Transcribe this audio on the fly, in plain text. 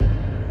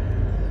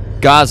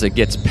Gaza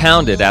gets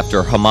pounded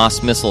after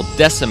Hamas missile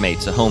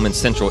decimates a home in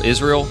central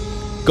Israel.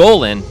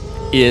 Golan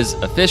is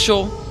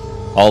official.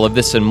 All of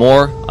this and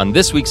more on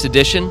this week's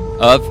edition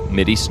of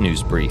Mideast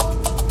News Brief.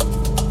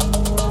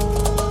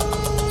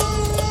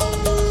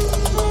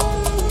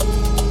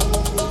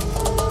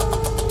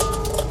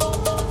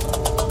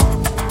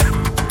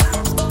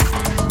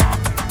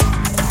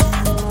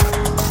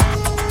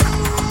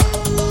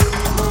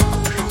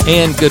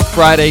 And good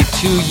Friday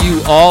to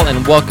you all,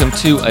 and welcome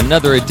to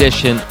another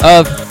edition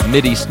of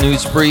Mideast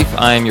News Brief.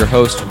 I am your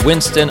host,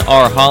 Winston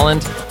R.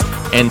 Holland,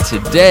 and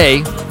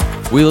today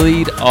we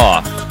lead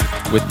off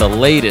with the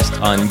latest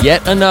on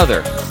yet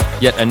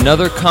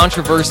another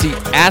controversy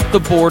at the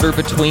border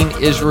between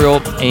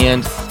Israel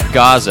and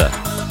Gaza.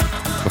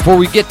 Before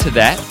we get to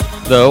that,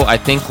 though, I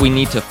think we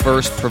need to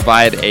first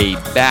provide a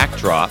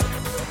backdrop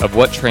of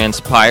what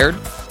transpired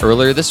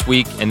earlier this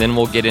week, and then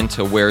we'll get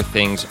into where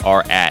things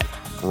are at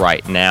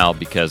right now,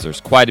 because there's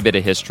quite a bit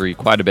of history,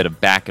 quite a bit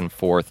of back and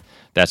forth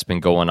that's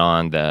been going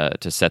on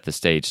to set the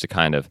stage to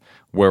kind of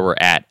where we're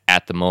at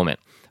the moment.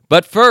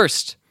 But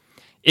first,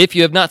 if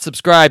you have not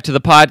subscribed to the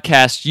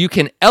podcast, you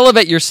can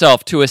elevate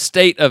yourself to a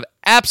state of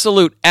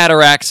absolute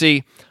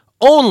ataraxy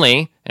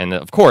only, and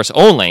of course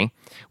only,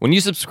 when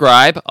you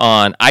subscribe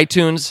on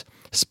iTunes,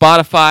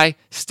 Spotify,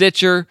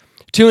 Stitcher,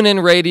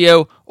 TuneIn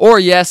Radio, or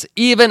yes,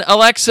 even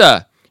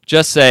Alexa.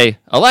 Just say,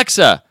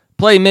 Alexa,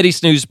 play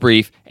Mideast News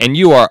Brief, and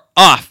you are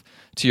off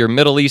to your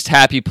Middle East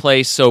happy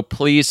place. So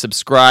please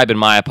subscribe, and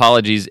my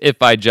apologies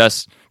if I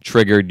just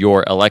triggered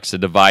your Alexa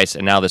device,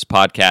 and now this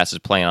podcast is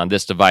playing on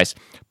this device,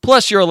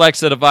 plus your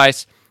Alexa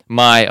device.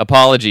 My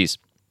apologies.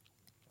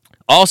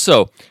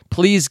 Also,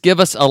 please give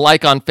us a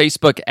like on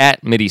Facebook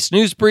at Mideast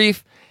News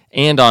Brief,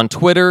 and on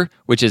Twitter,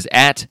 which is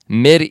at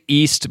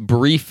Mideast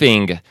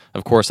Briefing.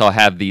 Of course, I'll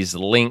have these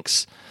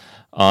links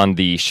on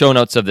the show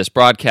notes of this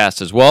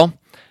broadcast as well.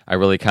 I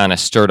really kind of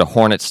stirred a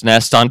hornet's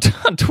nest on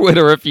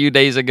Twitter a few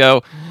days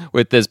ago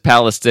with this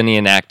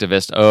Palestinian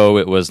activist. Oh,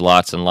 it was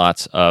lots and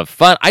lots of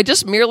fun. I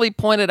just merely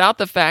pointed out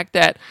the fact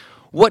that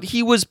what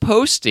he was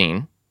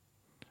posting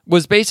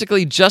was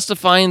basically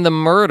justifying the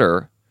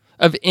murder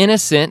of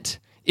innocent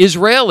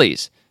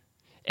Israelis.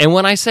 And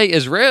when I say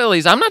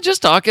Israelis, I'm not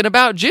just talking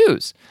about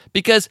Jews,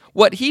 because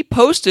what he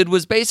posted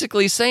was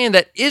basically saying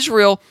that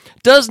Israel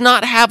does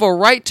not have a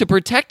right to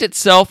protect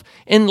itself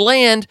in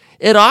land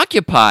it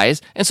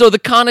occupies, and so the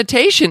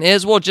connotation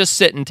is, well, just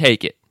sit and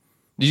take it.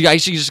 You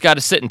just got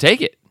to sit and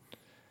take it.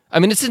 I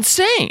mean, it's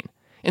insane.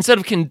 Instead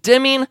of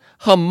condemning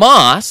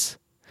Hamas,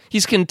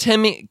 he's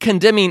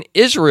condemning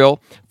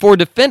Israel for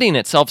defending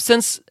itself,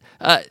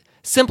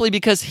 simply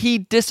because he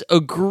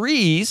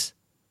disagrees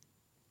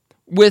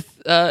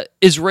with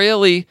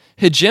Israeli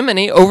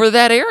hegemony over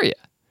that area.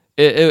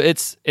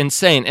 It's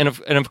insane. And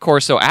of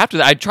course, so after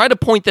that, I try to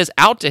point this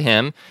out to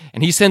him,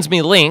 and he sends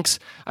me links.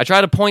 I try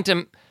to point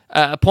it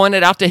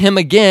out to him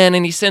again,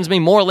 and he sends me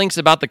more links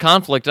about the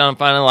conflict, and I'm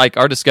finally like,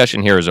 our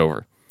discussion here is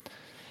over.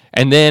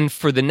 And then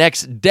for the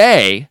next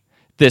day,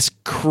 this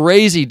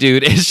crazy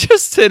dude is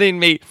just sending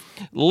me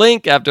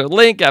link after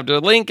link after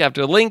link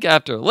after link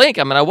after link.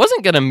 I mean, I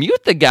wasn't going to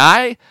mute the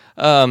guy,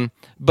 but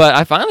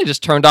I finally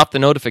just turned off the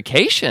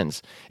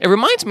notifications. It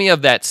reminds me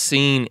of that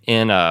scene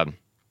in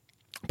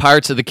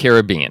Pirates of the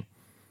Caribbean,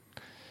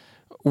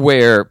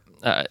 where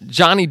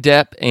Johnny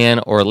Depp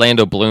and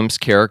Orlando Bloom's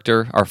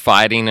character are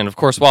fighting, and of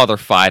course, while they're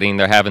fighting,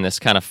 they're having this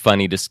kind of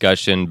funny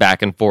discussion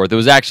back and forth. It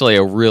was actually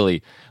a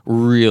really,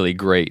 really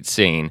great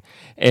scene,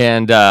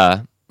 and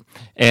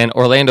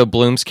Orlando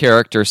Bloom's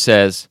character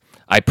says,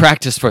 "I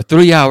practice for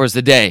 3 hours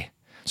a day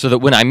so that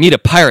when I meet a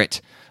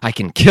pirate, I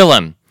can kill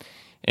him."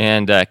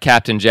 And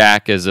Captain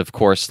Jack is, of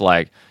course,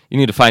 like, "You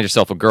need to find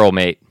yourself a girl,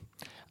 mate."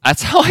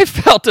 That's how I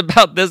felt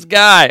about this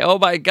guy. Oh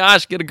my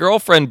gosh, get a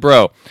girlfriend,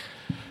 bro.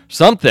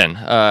 Something.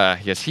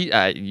 Yes,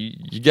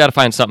 you got to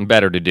find something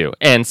better to do.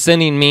 And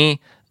sending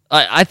me,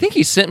 I think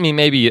he sent me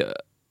maybe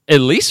at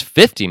least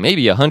 50,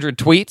 maybe 100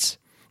 tweets.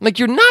 Like,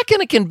 you're not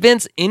going to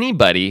convince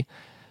anybody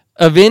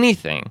of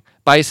anything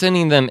by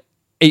sending them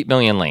 8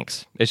 million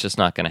links. It's just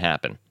not going to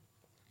happen.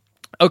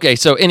 Okay,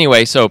 so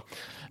anyway,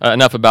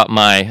 enough about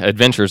my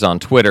adventures on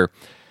Twitter.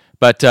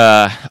 But,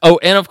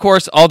 and of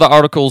course, all the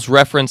articles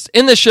referenced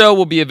in the show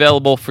will be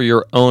available for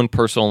your own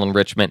personal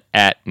enrichment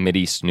at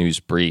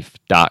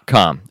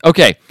MideastNewsBrief.com.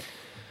 Okay,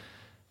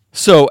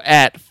 so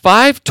at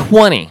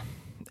 5:20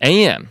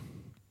 a.m.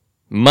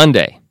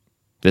 Monday,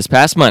 this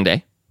past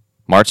Monday,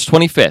 March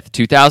 25th,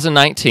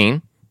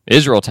 2019,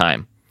 Israel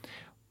time,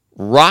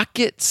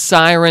 rocket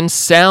sirens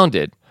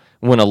sounded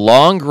when a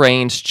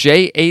long-range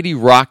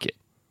J-80 rocket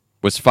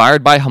was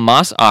fired by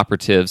Hamas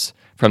operatives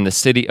from the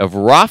city of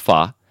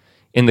Rafah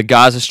in the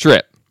Gaza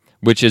Strip,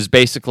 which is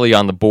basically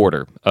on the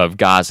border of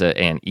Gaza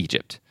and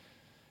Egypt.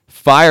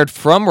 Fired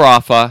from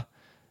Rafah,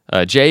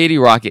 a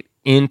J-80 rocket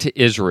into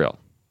Israel.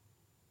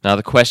 Now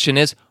the question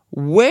is,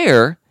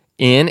 where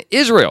in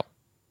Israel?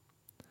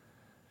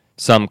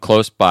 Some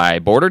close by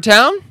border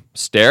town?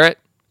 Steret?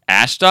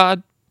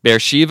 Ashdod?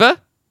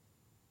 Beersheba?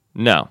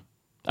 No.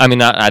 I mean,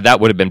 that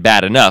would have been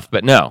bad enough,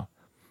 but no.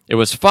 It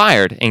was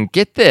fired, and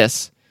get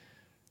this,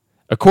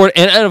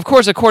 And of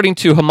course, according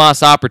to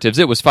Hamas operatives,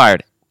 it was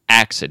fired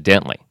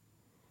accidentally.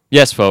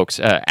 Yes, folks,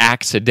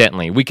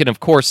 accidentally. We can, of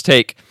course,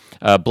 take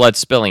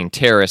blood-spilling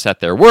terrorists at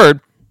their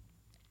word.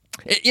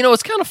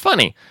 It's kind of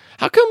funny.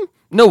 How come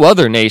no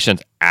other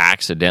nations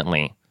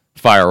accidentally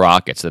fire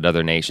rockets at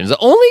other nations?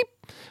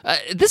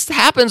 This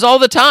happens all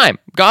the time.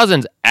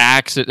 Hamas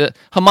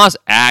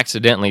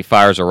accidentally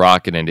fires a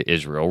rocket into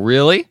Israel.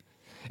 Really?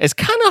 It's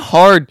kind of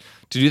hard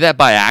to do that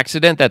by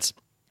accident. That's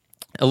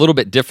a little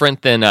bit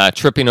different than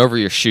tripping over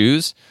your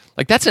shoes.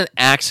 Like, that's an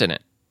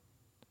accident.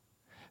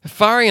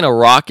 Firing a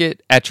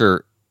rocket at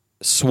your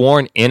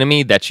sworn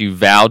enemy that you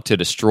vowed to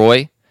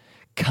destroy,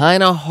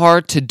 kind of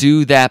hard to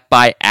do that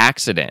by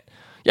accident.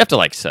 You have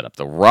to, set up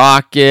the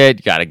rocket.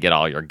 You got to get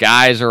all your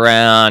guys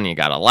around. You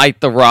got to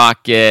light the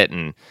rocket.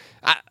 And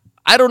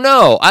I don't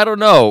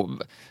know.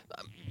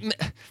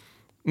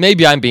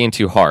 Maybe I'm being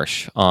too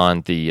harsh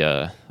on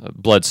the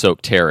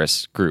blood-soaked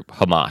terrorist group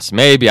Hamas.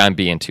 Maybe I'm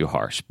being too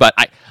harsh. But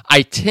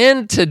I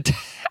tend to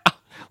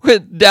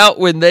doubt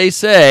when they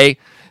say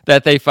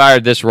that they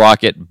fired this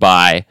rocket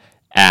by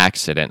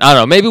accident. I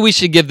don't know. Maybe we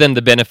should give them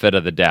the benefit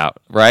of the doubt,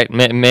 right?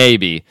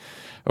 Maybe,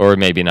 or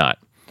maybe not.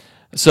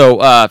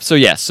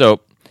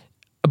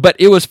 But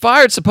it was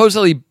fired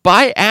supposedly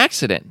by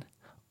accident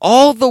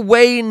all the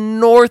way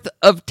north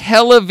of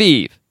Tel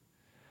Aviv,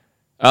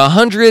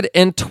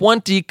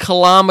 120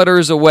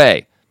 kilometers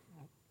away.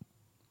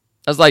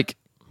 That's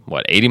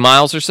 80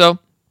 miles or so?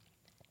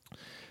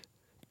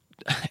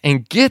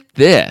 And get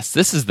this.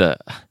 This is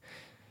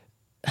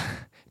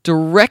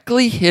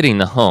directly hitting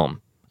the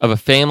home of a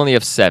family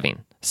of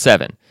seven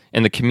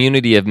in the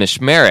community of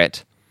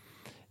Mishmeret,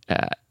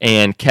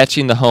 and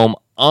catching the home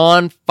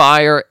on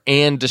fire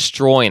and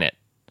destroying it.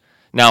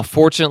 Now,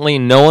 fortunately,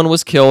 no one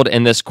was killed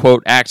in this,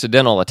 quote,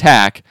 accidental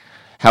attack.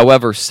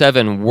 However,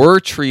 7 were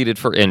treated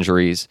for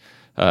injuries.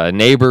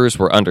 Neighbors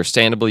were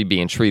understandably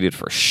being treated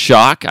for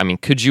shock. I mean,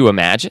 could you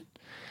imagine?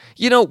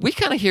 We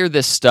kind of hear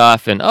this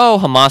stuff, and,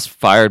 Hamas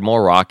fired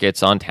more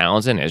rockets on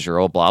towns in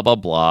Israel, blah, blah,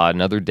 blah,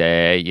 another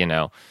day,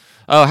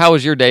 Oh, how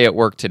was your day at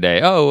work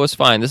today? Oh, it was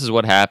fine. This is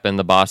what happened.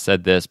 The boss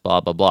said this,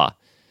 blah, blah, blah.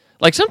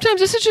 Sometimes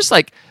this is just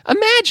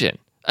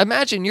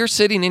imagine you're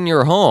sitting in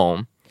your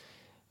home,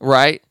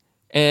 right?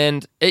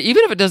 And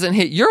even if it doesn't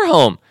hit your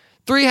home,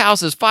 3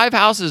 houses, 5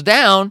 houses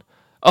down,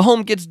 a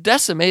home gets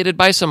decimated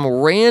by some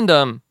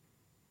random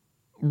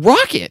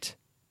rocket.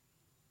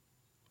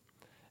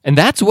 And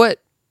that's what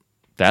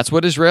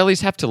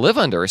Israelis have to live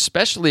under,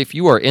 especially if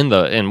you are in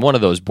one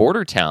of those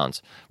border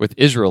towns with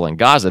Israel and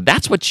Gaza.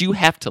 That's what you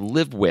have to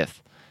live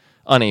with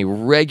on a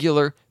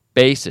regular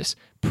basis.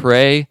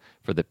 Pray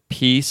for the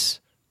peace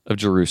of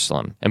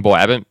Jerusalem. And boy,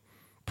 I've been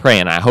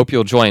praying. I hope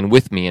you'll join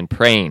with me in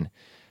praying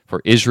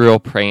for Israel,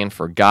 praying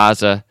for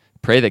Gaza.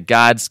 Pray that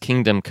God's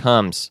kingdom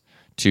comes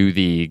to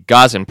the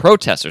Gazan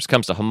protesters,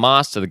 comes to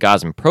Hamas, to the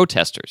Gazan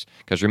protesters.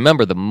 Because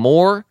remember, the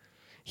more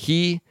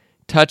he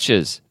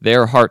touches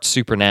their hearts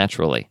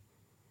supernaturally,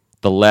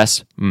 the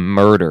less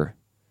murder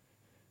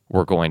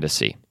we're going to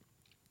see.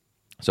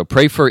 So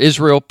pray for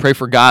Israel, pray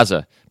for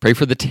Gaza, pray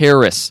for the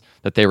terrorists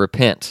that they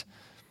repent.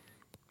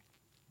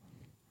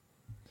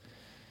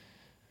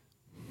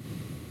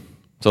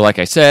 So like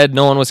I said,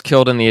 no one was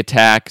killed in the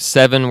attack.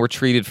 7 were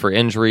treated for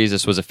injuries.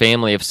 This was a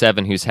family of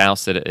 7 whose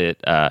house it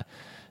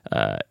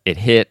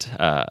hit,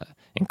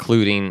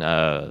 including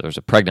there was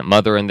a pregnant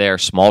mother in there,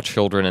 small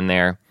children in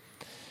there.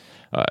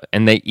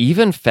 And they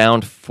even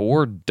found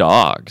 4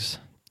 dogs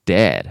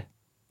dead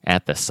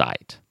at the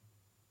site.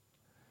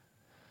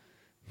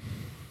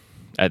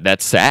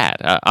 That's sad.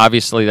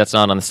 Obviously, that's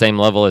not on the same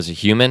level as a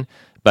human,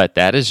 but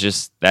that is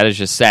just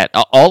sad.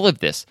 All of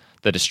this,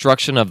 the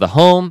destruction of the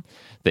home,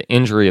 the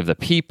injury of the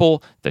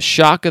people, the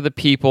shock of the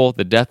people,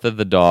 the death of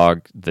the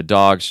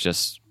dog's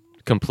just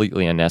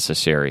completely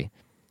unnecessary.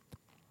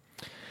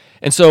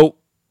 And so,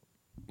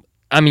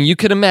 you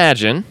could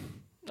imagine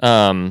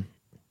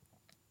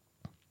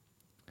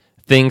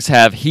things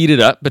have heated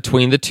up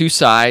between the two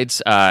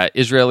sides.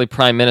 Israeli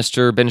Prime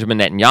Minister Benjamin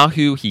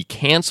Netanyahu, he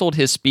canceled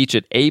his speech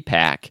at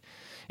AIPAC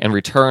and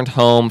returned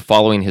home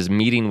following his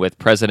meeting with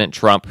President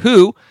Trump,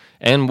 who,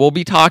 and we'll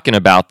be talking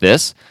about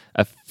this,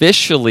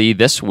 officially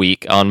this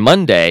week, on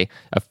Monday,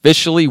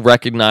 officially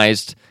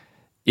recognized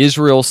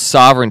Israel's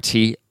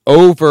sovereignty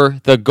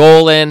over the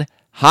Golan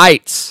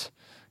Heights.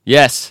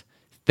 Yes,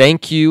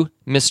 thank you,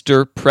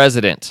 Mr.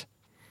 President.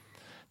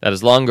 That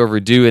is long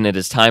overdue, and it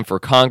is time for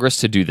Congress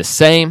to do the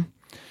same.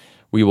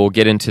 We will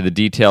get into the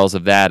details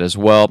of that as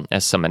well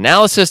as some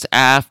analysis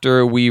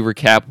after we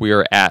recap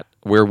where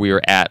we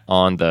are at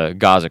on the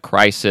Gaza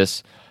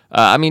crisis.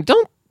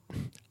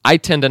 I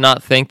tend to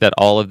not think that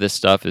all of this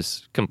stuff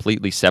is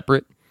completely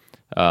separate.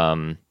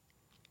 Trump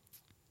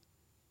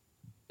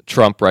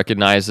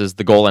recognizes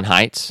the Golan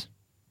Heights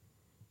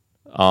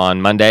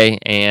on Monday,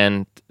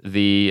 and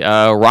the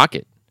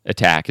rocket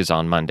attack is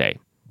on Monday.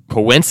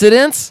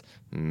 Coincidence?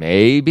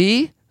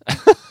 Maybe.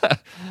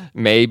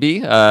 Maybe.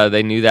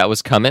 They knew that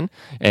was coming,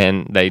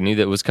 and they knew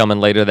that it was coming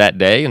later that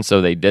day, and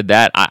so they did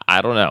that.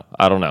 I don't know.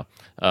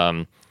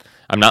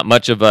 I'm not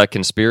much of a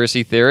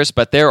conspiracy theorist,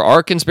 but there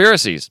are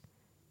conspiracies.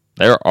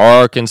 There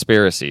are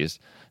conspiracies.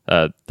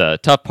 The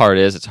tough part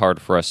is it's hard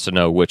for us to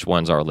know which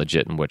ones are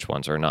legit and which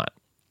ones are not.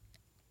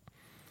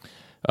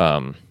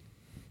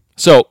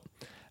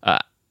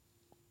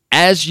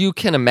 As you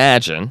can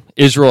imagine,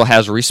 Israel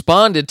has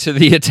responded to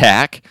the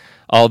attack,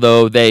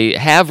 although they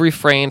have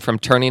refrained from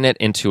turning it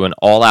into an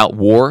all-out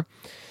war.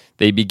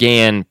 They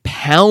began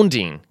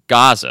pounding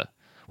Gaza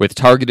with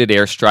targeted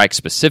airstrikes,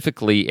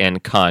 specifically in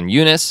Khan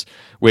Yunis,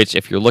 which,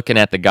 if you're looking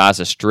at the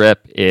Gaza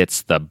Strip,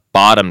 it's the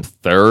bottom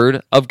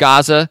third of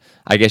Gaza.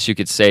 I guess you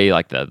could say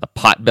like the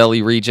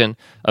potbelly region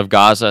of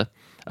Gaza,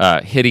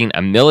 hitting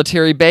a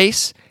military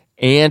base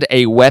and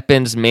a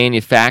weapons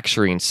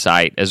manufacturing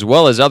site, as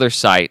well as other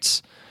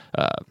sites.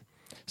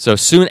 So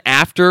soon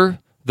after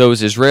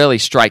those Israeli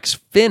strikes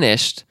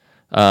finished,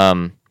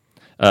 a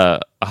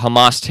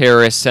Hamas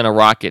terrorist sent a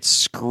rocket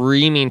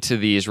screaming to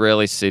the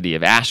Israeli city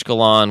of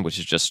Ashkelon, which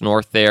is just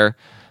north there,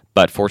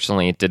 but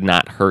fortunately it did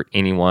not hurt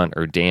anyone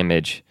or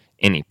damage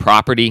any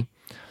property.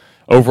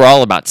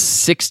 Overall, about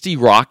 60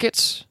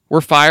 rockets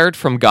were fired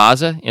from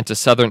Gaza into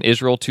southern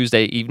Israel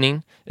Tuesday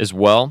evening as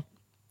well.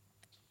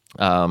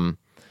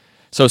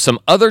 So some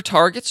other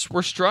targets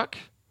were struck.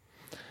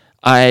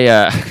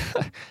 I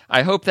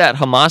hope that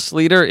Hamas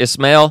leader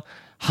Ismail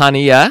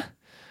Haniyeh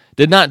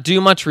did not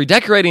do much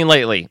redecorating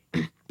lately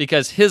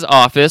because his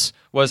office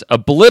was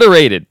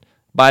obliterated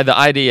by the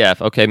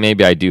IDF. Okay,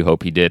 maybe I do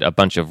hope he did a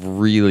bunch of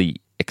really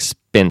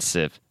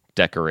expensive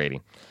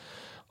decorating.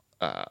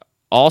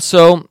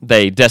 Also,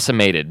 they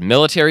decimated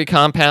military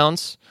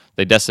compounds.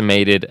 They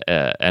decimated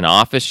an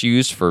office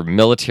used for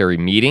military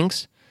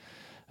meetings.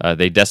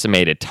 They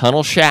decimated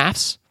tunnel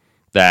shafts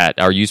that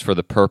are used for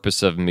the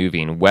purpose of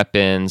moving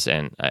weapons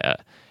and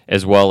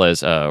as well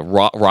as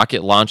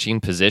rocket launching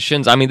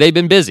positions. I mean, they've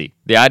been busy.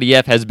 The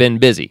IDF has been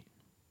busy.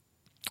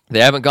 They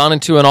haven't gone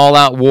into an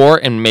all-out war,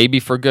 and maybe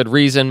for good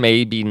reason,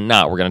 maybe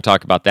not. We're going to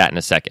talk about that in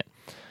a second.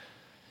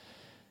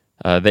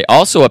 They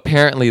also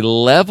apparently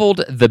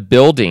leveled the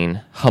building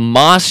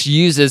Hamas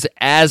uses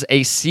as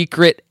a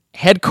secret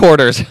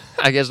headquarters.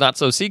 I guess not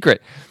so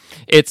secret.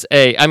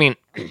 The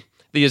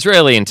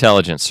Israeli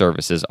intelligence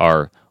services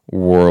are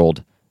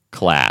world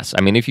class.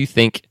 I mean, if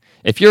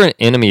you're an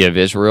enemy of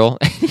Israel,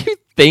 you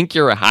think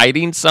you're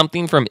hiding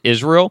something from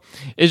Israel,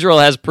 Israel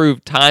has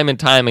proved time and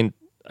time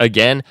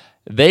again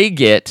they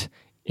get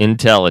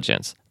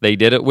intelligence. They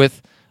did it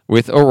with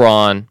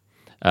Iran,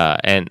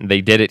 and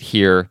they did it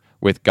here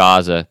with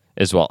Gaza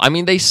as well. I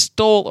mean, they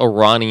stole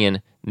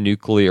Iranian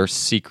nuclear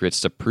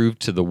secrets to prove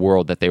to the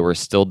world that they were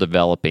still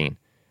developing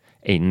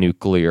a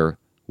nuclear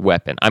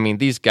weapon. I mean,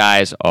 these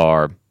guys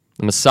are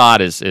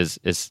Mossad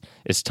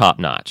is top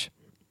notch.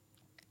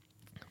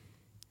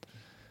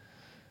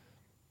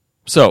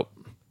 So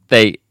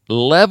they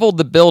leveled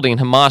the building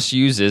Hamas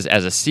uses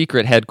as a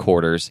secret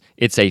headquarters.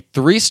 It's a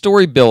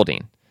 3-story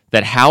building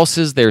that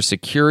houses their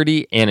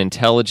security and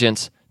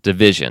intelligence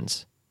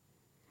divisions.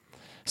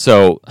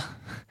 So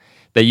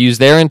they use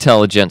their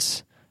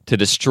intelligence to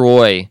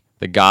destroy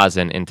the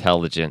Gazan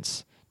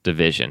intelligence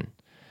division.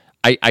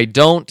 I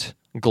don't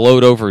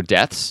gloat over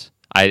deaths.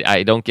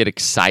 I don't get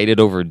excited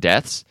over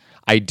deaths.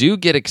 I do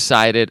get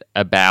excited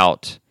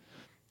about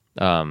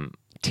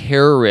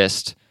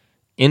terrorist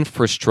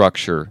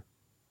infrastructure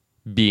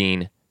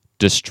being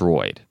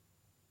destroyed.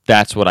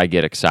 That's what I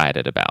get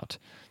excited about.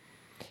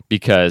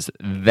 Because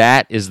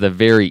that is the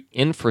very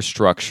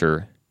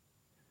infrastructure,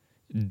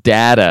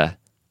 data,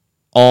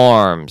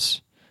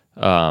 arms,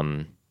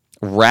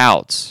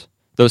 routes,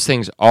 those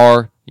things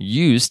are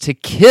used to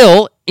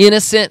kill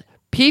innocent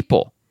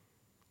people.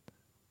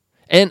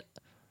 And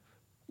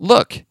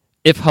look,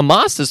 if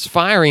Hamas is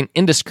firing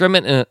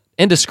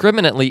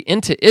indiscriminately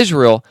into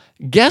Israel,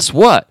 guess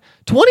what?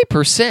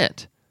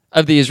 20%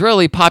 of the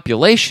Israeli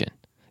population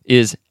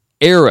is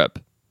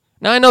Arab.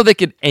 Now, I know they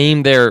could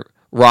aim their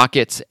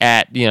rockets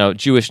at,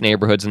 Jewish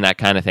neighborhoods and that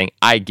kind of thing.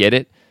 I get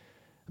it.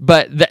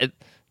 But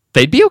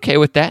they'd be okay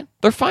with that.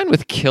 They're fine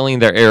with killing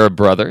their Arab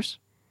brothers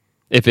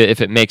if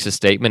it makes a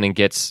statement and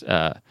gets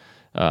them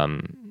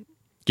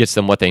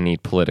what they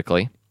need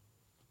politically.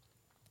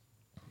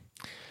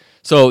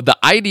 So the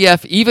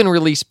IDF even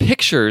released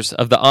pictures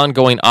of the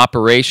ongoing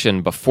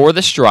operation before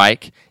the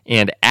strike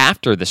and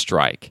after the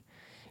strike.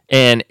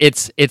 And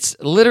it's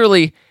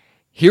literally,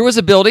 here was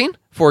a building,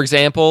 for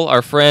example,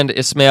 our friend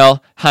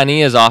Ismail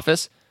Haniyeh's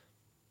office,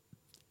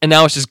 and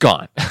now it's just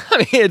gone. I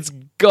mean, it's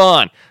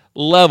gone,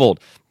 leveled.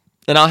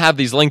 And I'll have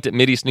these linked at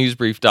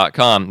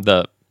mideastnewsbrief.com,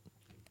 the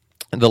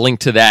link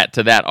to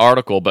that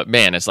article. But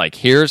man, it's like,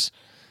 here's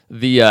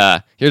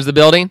the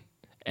building,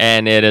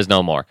 and it is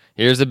no more.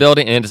 Here's the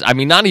building, and it's,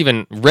 not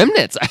even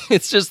remnants.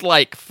 It's just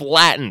like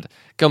flattened,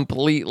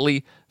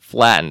 completely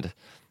flattened.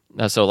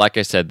 So like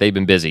I said, they've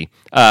been busy.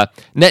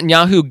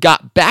 Netanyahu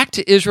got back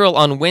to Israel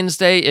on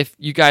Wednesday. If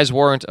you guys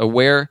weren't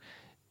aware,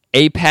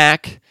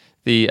 AIPAC,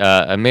 the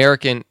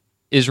American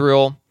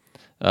Israel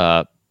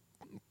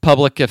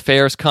Public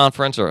Affairs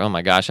Conference, or oh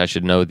my gosh, I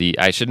should know the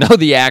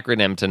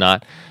acronym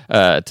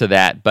to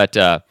that. But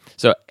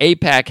so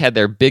AIPAC had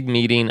their big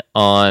meeting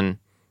on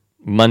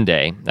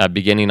Monday,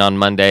 beginning on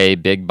Monday,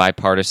 big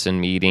bipartisan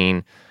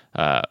meeting.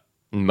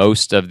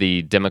 Most of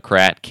the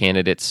Democrat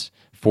candidates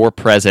for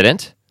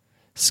president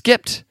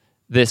skipped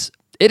this.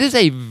 It is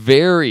a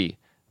very,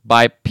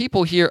 by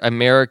people here,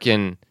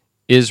 American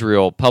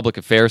Israel Public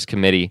Affairs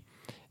Committee,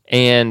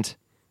 and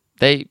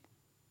they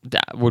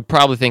would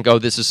probably think, oh,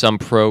 this is some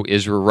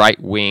pro-Israel,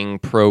 right-wing,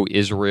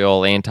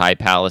 pro-Israel,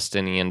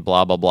 anti-Palestinian,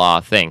 blah, blah,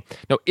 blah thing.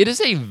 No, it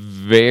is a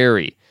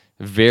very,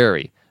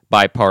 very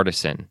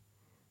bipartisan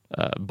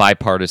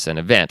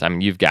event. I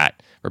mean, you've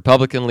got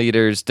Republican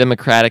leaders,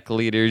 Democratic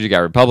leaders, you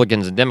got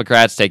Republicans and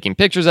Democrats taking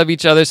pictures of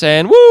each other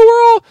saying,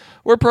 woo,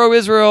 we're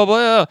pro-Israel,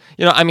 blah.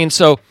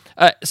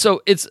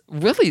 So it's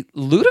really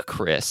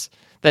ludicrous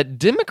that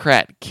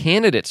Democrat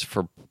candidates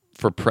for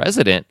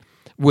president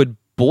would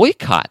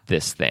boycott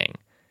this thing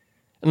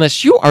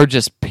unless you are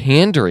just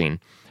pandering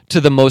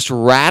to the most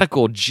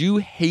radical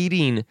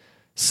Jew-hating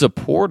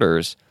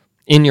supporters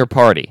in your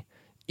party.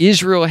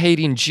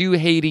 Israel-hating,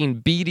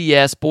 Jew-hating,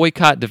 BDS,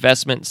 boycott,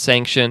 divestment,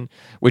 sanction,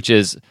 which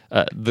is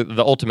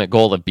the ultimate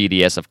goal of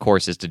BDS, of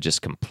course, is to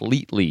just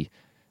completely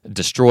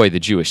destroy the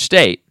Jewish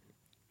state,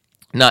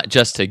 not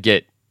just to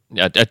get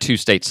a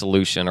two-state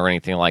solution or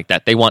anything like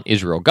that. They want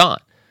Israel gone.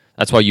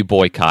 That's why you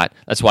boycott.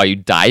 That's why you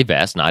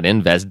divest, not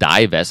invest,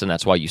 divest, and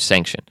that's why you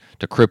sanction,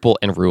 to cripple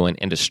and ruin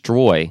and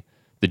destroy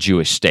the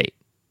Jewish state.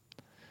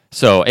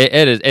 So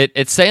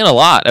it's saying a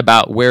lot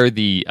about where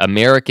the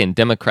American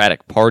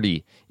Democratic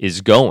Party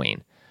is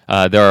going.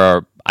 I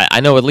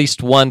know at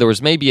least one. There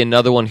was maybe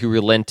another one who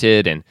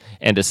relented and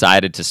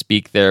decided to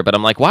speak there, but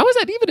I'm like, why was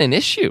that even an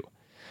issue?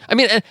 I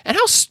mean, and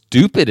how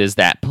stupid is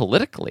that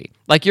politically?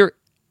 Like, you're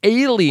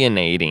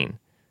alienating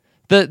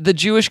the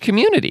Jewish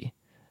community,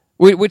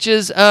 which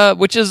is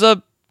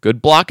a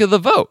good block of the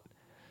vote.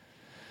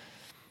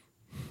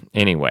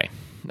 Anyway,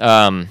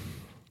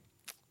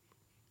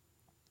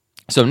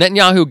 so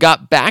Netanyahu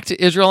got back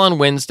to Israel on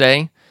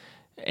Wednesday,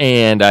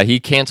 and he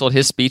canceled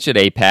his speech at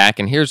AIPAC,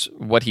 and here's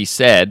what he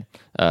said.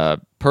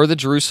 Per the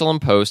Jerusalem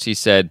Post, he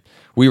said,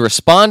 "We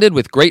responded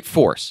with great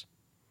force.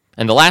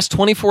 In the last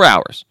 24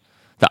 hours,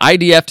 the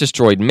IDF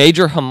destroyed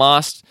major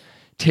Hamas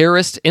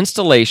terrorist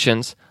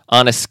installations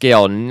on a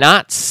scale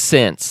not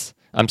seen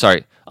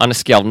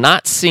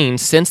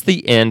since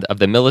the end of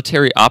the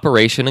military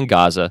operation in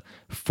Gaza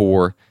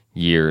 4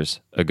 years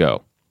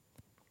ago."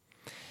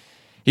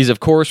 He's,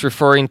 of course,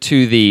 referring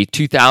to the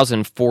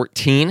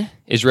 2014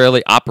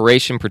 Israeli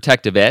Operation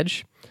Protective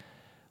Edge,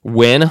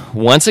 when,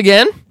 once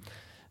again,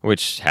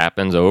 which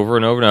happens over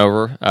and over and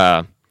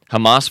over,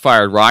 Hamas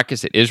fired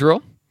rockets at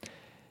Israel,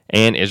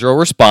 and Israel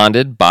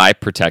responded by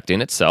protecting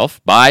itself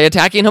by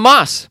attacking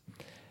Hamas.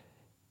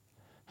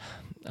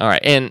 All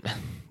right, and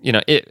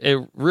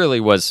it really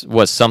was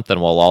something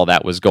while all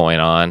that was going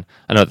on.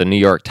 I know the New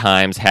York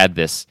Times had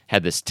this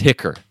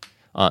ticker,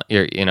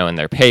 in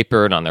their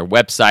paper and on their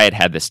website,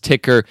 had this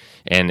ticker,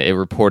 and it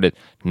reported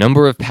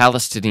number of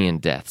Palestinian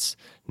deaths,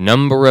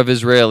 number of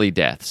Israeli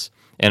deaths,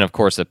 and of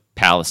course the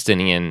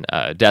Palestinian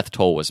death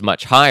toll was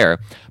much higher.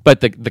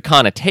 But the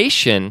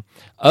connotation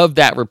of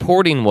that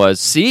reporting was,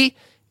 see,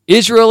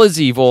 Israel is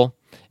evil,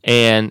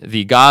 and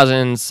the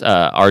Gazans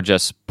are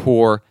just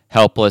poor,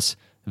 helpless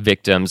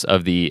victims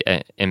of the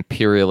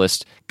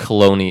imperialist,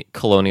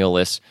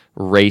 colonialist,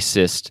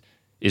 racist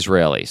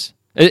Israelis.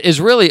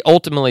 Is really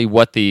ultimately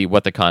what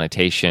the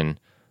connotation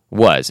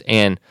was,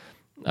 and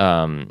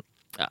I'm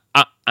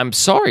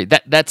sorry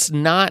that's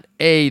not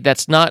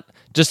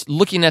just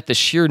looking at the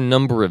sheer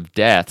number of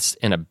deaths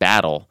in a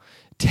battle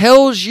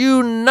tells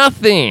you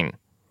nothing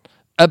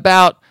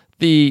about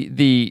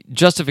the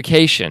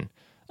justification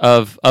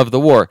of the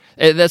war.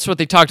 That's what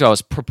they talked about,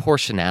 was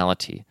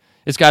proportionality.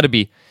 It's got to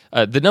be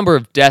the number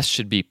of deaths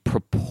should be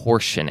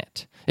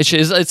proportionate.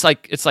 It's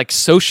like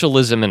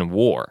socialism in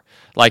war.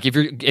 Like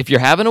if you're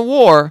having a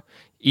war,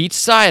 each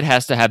side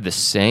has to have the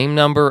same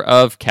number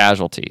of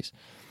casualties.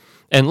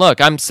 And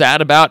look, I'm sad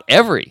about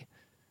every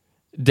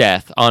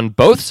death on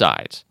both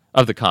sides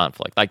of the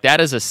conflict. Like, that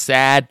is a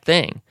sad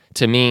thing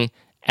to me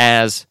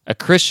as a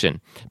Christian.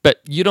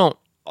 But you don't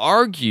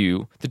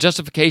argue the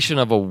justification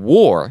of a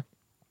war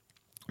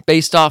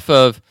based off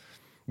of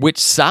which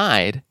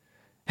side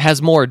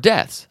has more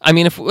deaths. I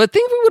mean, I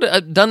think we would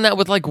have done that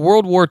with like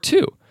World War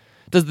II.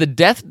 Did the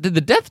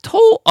death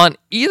toll on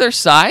either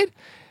side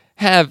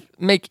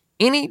make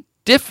any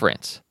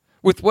difference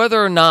with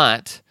whether or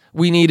not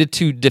we needed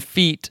to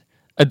defeat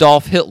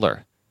Adolf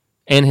Hitler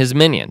and his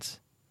minions?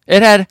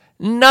 It had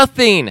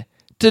nothing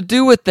to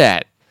do with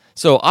that.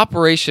 So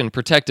Operation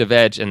Protective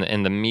Edge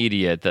in the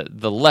media,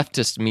 the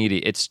leftist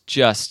media,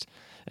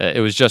 it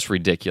was just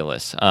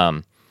ridiculous.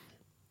 I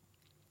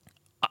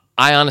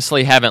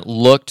honestly haven't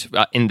looked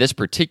in this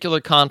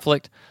particular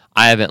conflict.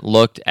 I haven't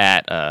looked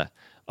at a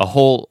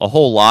whole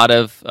lot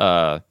of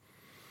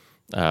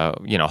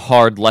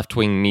hard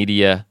left-wing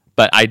media,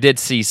 but I did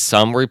see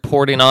some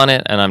reporting on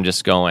it, and I'm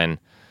just going,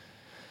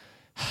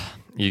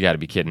 you got to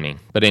be kidding me.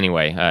 But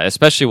anyway,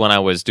 especially when I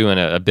was doing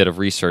a bit of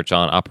research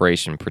on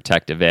Operation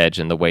Protective Edge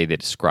and the way they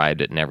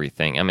described it and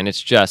everything. I mean,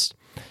 it's just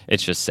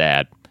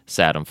sad.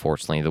 sad,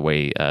 unfortunately, the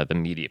way the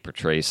media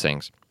portrays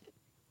things.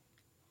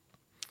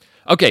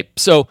 Okay,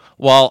 so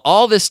while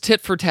all this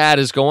tit for tat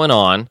is going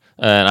on,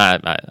 and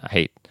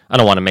I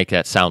don't want to make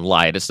that sound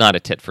light. It's not a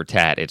tit for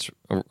tat. It's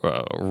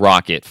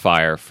rocket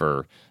fire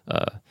for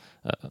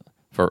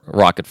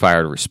rocket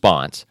fire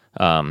response.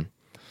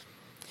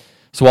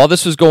 So while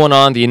this was going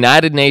on, the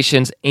United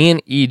Nations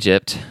and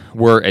Egypt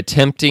were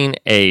attempting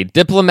a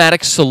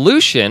diplomatic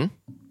solution.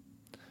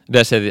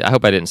 I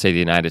hope I didn't say the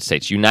United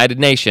States. United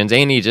Nations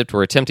and Egypt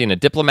were attempting a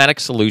diplomatic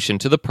solution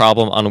to the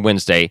problem on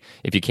Wednesday.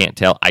 If you can't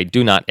tell, I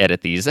do not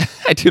edit these.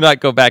 I do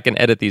not go back and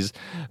edit these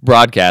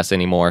broadcasts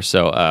anymore.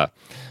 It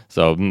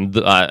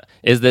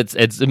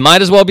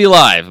might as well be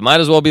live.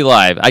 Might as well be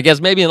live. I guess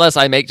maybe unless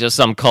I make just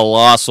some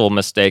colossal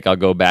mistake, I'll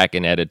go back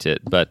and edit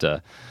it. But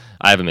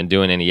I haven't been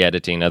doing any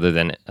editing other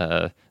than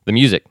the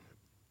music.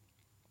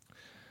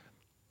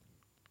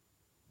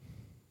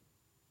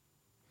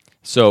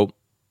 So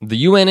the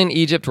UN and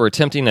Egypt were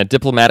attempting a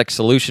diplomatic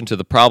solution to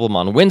the problem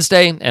on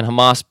Wednesday, and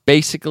Hamas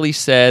basically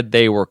said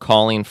they were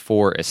calling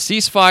for a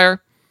ceasefire.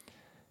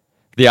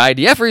 The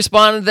IDF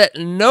responded that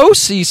no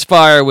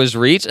ceasefire was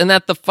reached and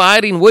that the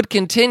fighting would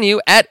continue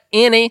at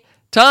any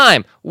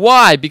time.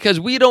 Why? Because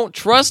we don't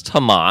trust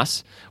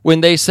Hamas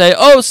when they say,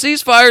 oh,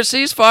 ceasefire,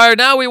 ceasefire,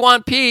 now we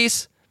want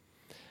peace.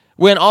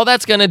 When all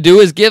that's going to do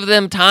is give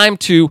them time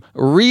to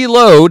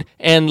reload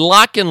and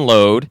lock and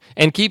load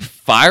and keep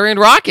firing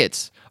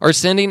rockets or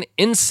sending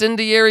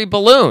incendiary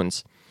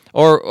balloons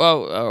or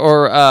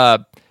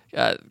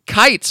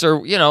kites or,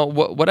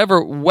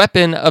 whatever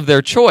weapon of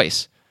their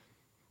choice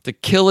to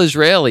kill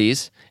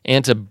Israelis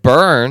and to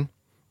burn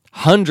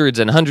hundreds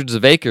and hundreds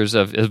of acres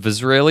of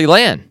Israeli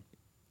land.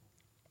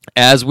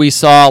 As we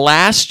saw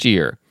last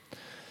year,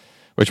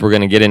 which we're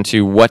going to get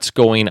into what's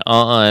going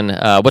on,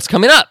 what's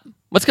coming up.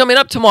 What's coming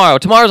up tomorrow?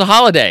 Tomorrow's a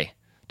holiday.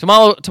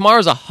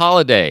 Tomorrow's a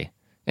holiday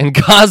in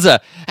Gaza.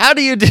 How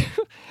do you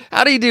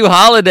do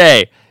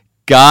holiday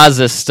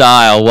Gaza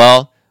style?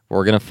 Well,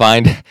 we're gonna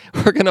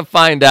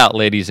find out,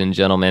 ladies and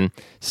gentlemen.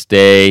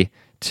 Stay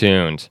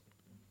tuned.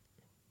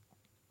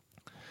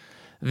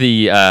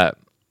 The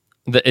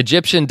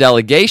Egyptian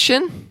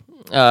delegation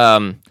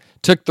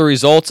took the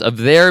results of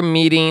their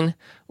meeting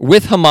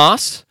with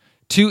Hamas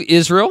to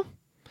Israel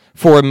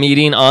for a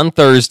meeting on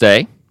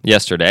Thursday,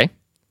 yesterday.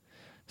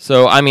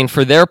 So,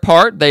 for their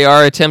part, they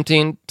are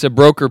attempting to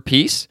broker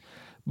peace,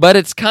 but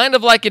it's kind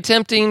of like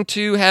attempting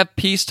to have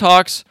peace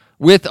talks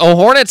with a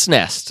hornet's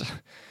nest.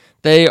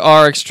 They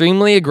are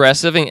extremely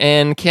aggressive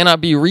and cannot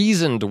be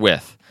reasoned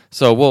with.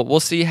 So we'll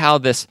see how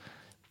these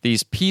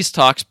peace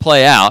talks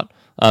play out.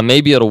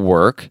 Maybe it'll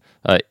work.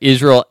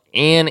 Israel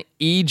and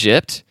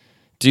Egypt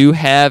do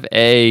have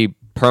a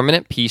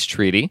permanent peace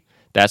treaty.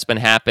 That's been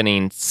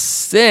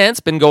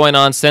going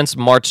on since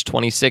March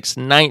 26,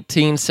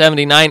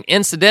 1979.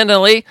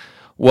 Incidentally,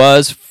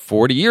 was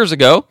 40 years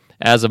ago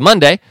as of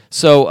Monday.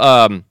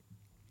 So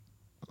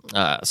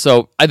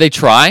they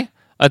try.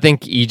 I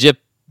think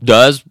Egypt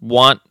does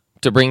want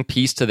to bring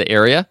peace to the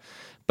area,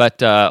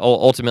 but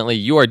ultimately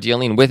you are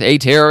dealing with a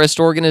terrorist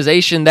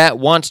organization that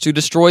wants to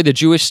destroy the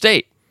Jewish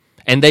state,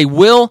 and they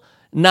will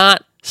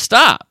not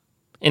stop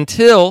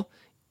until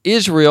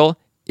Israel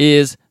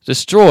is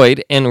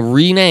destroyed and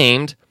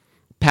renamed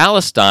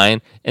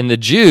Palestine, and the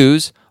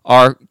Jews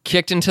are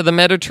kicked into the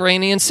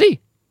Mediterranean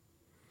Sea.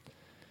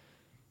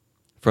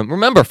 From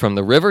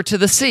the river to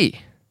the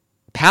sea,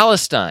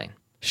 Palestine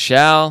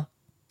shall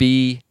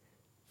be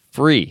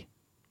free.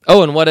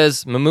 Oh, and what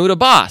has Mahmoud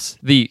Abbas,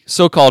 the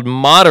so-called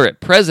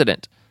moderate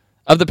president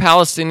of the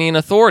Palestinian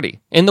Authority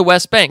in the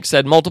West Bank,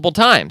 said multiple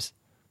times?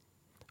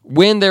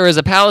 When there is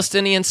a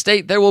Palestinian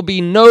state, there will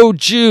be no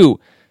Jew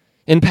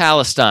in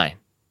Palestine.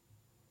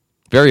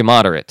 Very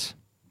moderate,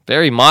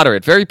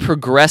 very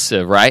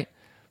progressive, right?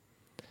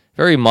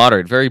 Very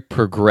moderate, very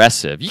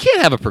progressive. You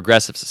can't have a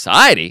progressive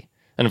society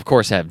and, of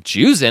course, have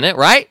Jews in it,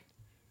 right?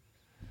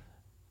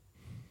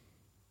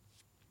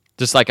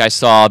 Just like I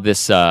saw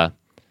this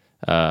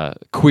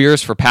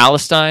Queers for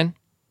Palestine.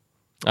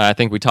 I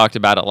think we talked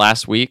about it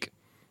last week.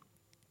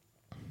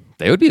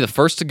 They would be the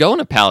first to go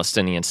in a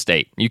Palestinian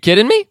state. You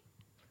kidding me?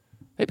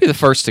 They'd be the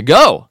first to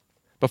go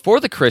before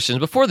the Christians,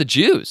 before the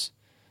Jews.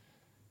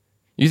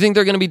 You think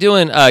they're going to be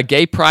doing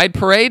gay pride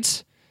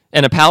parades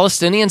in a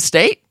Palestinian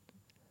state?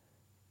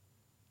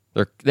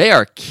 They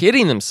are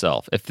kidding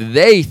themselves if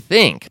they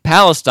think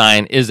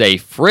Palestine is a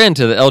friend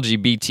to the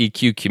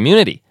LGBTQ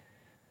community.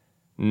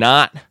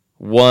 Not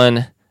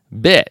one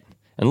bit.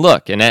 And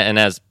look, and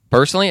as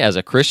personally, as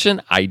a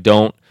Christian, I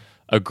don't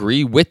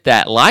agree with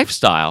that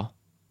lifestyle,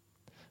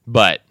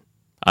 but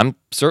I'm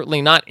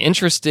certainly not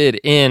interested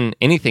in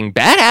anything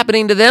bad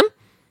happening to them.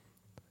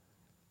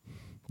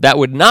 That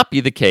would not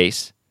be the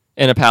case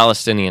in a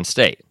Palestinian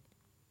state.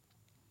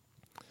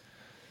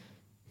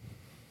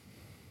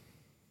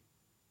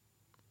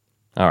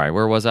 All right,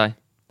 where was I?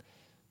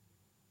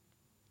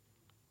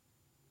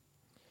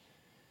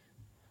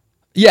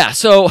 Yeah,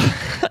 so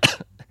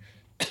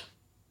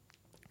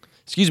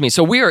excuse me.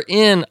 So we are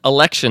in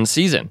election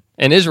season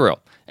in Israel,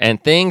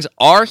 and things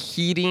are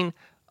heating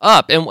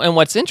up. And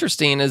what's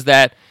interesting is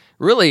that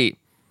really,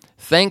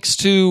 thanks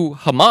to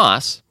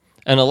Hamas,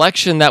 an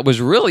election that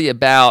was really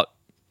about,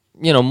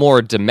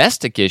 more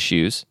domestic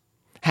issues,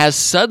 has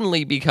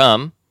suddenly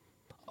become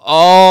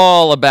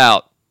all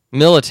about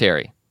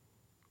military.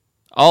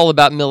 All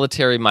about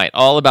military might,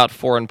 all about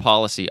foreign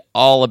policy,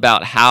 all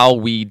about how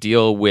we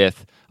deal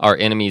with our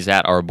enemies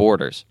at our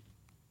borders.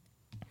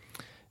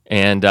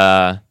 And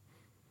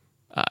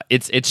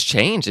it's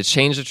changed. It's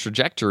changed the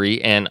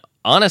trajectory. And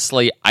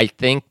honestly, I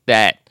think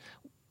that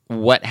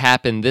what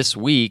happened this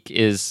week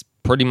is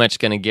pretty much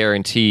going to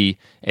guarantee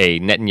a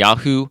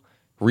Netanyahu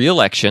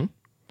re-election.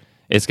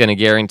 It's going to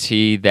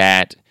guarantee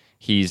that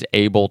he's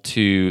able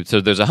to... So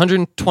there's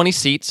 120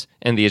 seats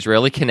in the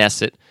Israeli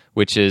Knesset,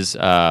 which is,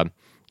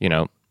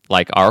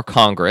 like our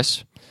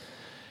Congress.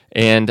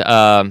 And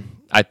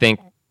I think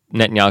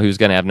Netanyahu's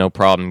going to have no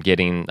problem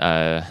getting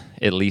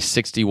at least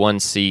 61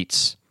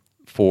 seats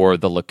for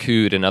the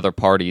Likud and other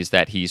parties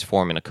that he's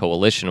forming a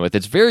coalition with.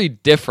 It's very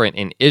different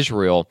in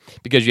Israel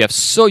because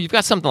you've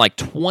got something like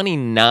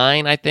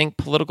 29, I think,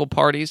 political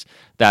parties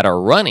that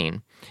are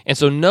running. And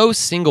so no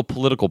single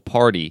political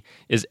party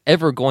is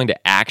ever going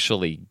to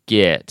actually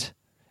get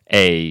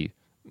a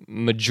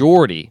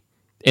majority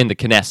in the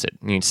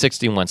Knesset.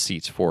 61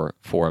 seats for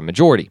a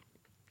majority.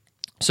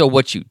 So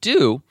what you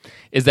do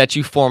is that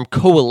you form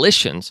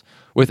coalitions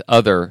with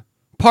other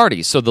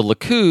parties. So the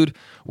Likud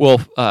will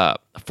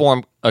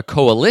form a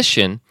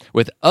coalition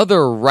with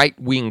other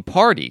right-wing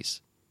parties.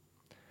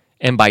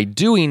 And by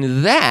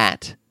doing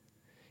that,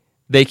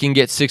 they can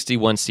get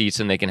 61 seats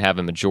and they can have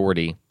a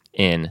majority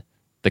in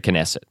the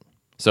Knesset.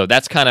 So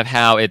that's kind of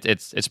how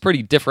it's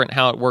pretty different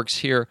how it works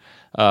here.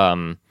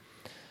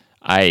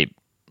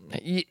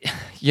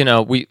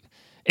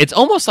 It's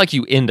almost like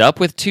you end up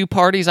with two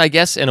parties, I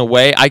guess, in a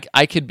way.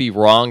 I could be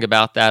wrong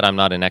about that. I'm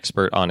not an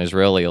expert on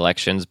Israeli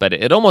elections, but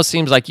it almost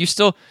seems like you've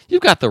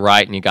got the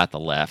right and you got the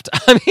left.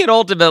 I mean,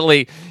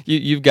 ultimately,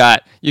 you've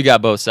got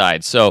both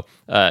sides. So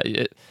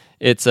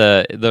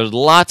there's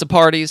lots of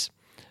parties,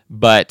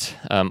 but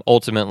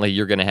ultimately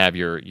you're going to have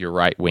your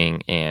right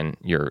wing and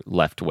your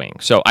left wing.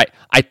 So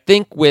I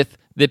think with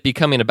it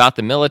becoming about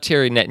the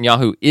military,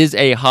 Netanyahu is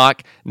a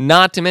hawk,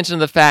 not to mention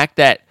the fact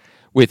that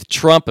with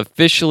Trump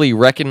officially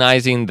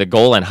recognizing the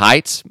Golan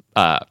Heights,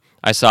 I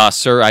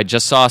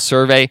just saw a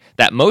survey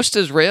that most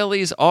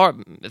Israelis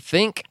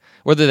think,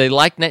 whether they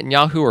like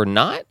Netanyahu or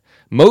not,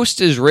 most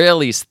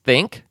Israelis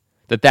think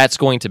that that's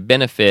going to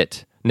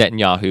benefit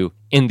Netanyahu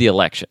in the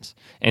elections.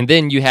 And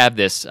then you have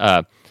this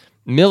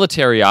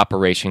military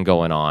operation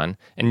going on,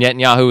 and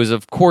Netanyahu is,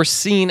 of course,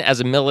 seen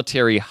as a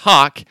military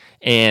hawk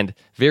and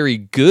very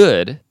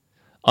good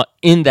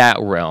in that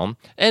realm,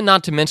 and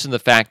not to mention the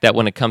fact that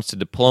when it comes to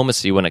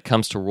diplomacy, when it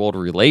comes to world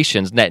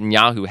relations,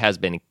 Netanyahu has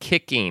been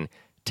kicking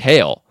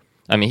tail.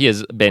 I mean, he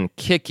has been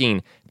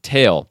kicking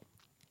tail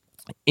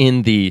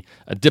in the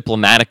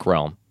diplomatic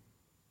realm,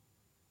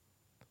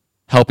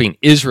 helping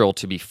Israel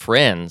to be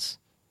friends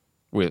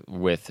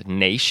with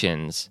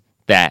nations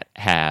that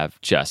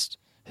have just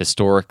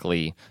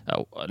historically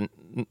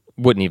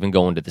wouldn't even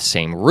go into the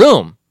same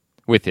room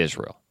with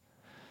Israel.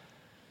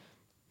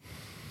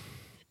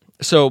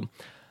 So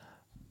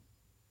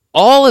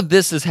all of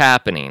this is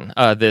happening,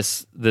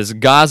 this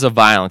Gaza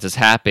violence is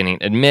happening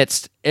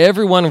amidst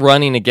everyone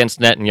running against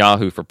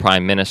Netanyahu for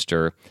prime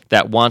minister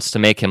that wants to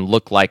make him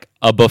look like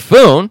a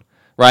buffoon,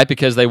 right,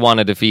 because they want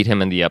to defeat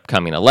him in the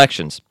upcoming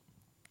elections.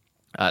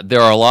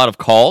 There are a lot of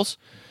calls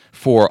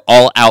for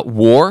all-out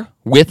war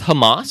with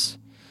Hamas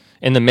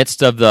in the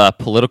midst of the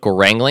political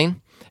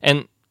wrangling.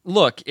 And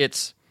look,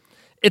 it's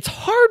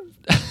hard.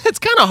 It's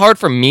kind of hard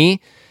for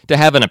me to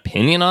have an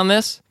opinion on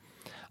this.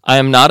 I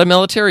am not a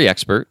military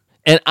expert.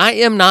 And I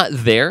am not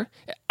there.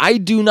 I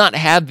do not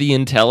have the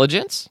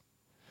intelligence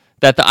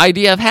that the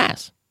IDF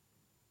has,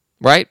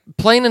 right?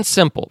 Plain and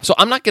simple. So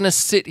I'm not going to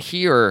sit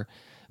here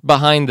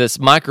behind this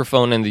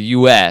microphone in the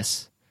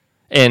U.S.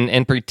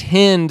 and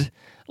pretend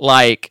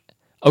like,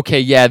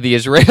 okay, yeah, the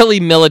Israeli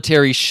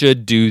military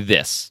should do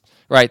this,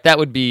 right? That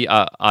would be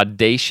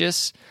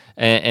audacious,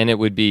 and it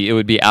would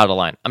be out of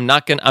line. I'm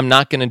not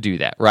gonna do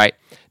that, right?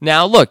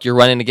 Now, look, you're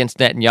running against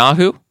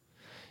Netanyahu.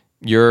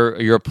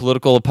 You're a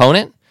political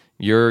opponent.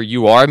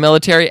 You are a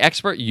military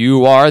expert.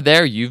 You are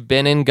there. You've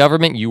been in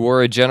government. You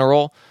were a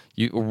general.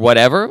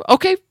 Whatever.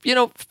 Okay,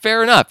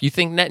 fair enough. You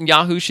think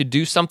Netanyahu should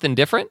do something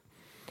different?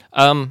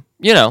 You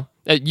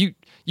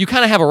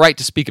kind of have a right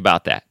to speak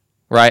about that,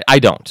 right? I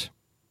don't.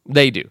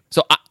 They do.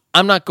 So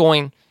I'm not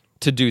going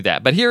to do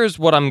that. But here's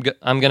what I'm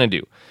going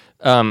to do.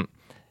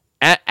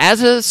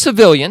 As a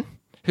civilian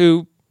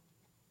who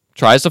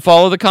tries to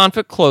follow the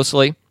conflict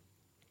closely,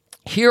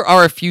 here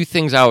are a few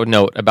things I would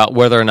note about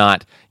whether or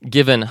not,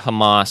 given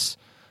Hamas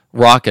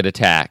rocket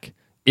attack,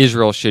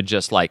 Israel should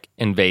just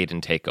invade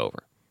and take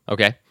over.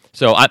 Okay?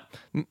 So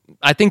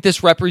I think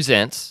this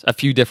represents a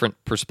few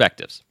different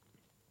perspectives.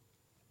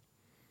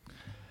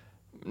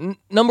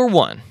 Number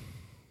one,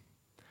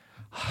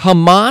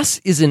 Hamas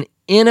is an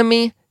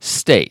enemy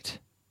state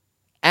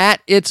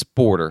at its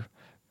border,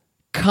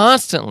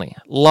 constantly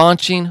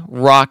launching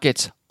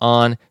rockets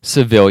on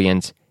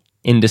civilians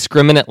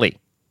indiscriminately.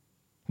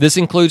 This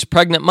includes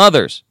pregnant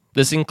mothers.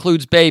 This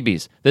includes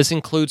babies. This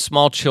includes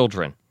small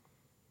children.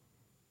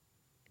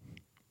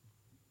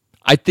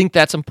 I think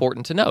that's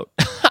important to note.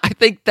 I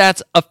think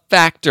that's a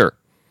factor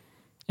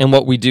in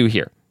what we do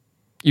here.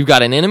 You've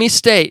got an enemy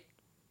state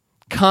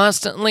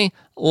constantly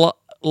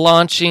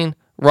launching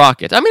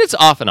rockets. I mean, it's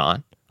off and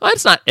on.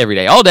 It's not every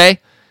day, all day.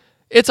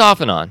 It's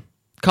off and on,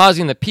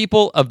 causing the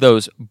people of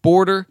those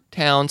border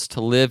towns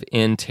to live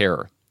in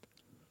terror.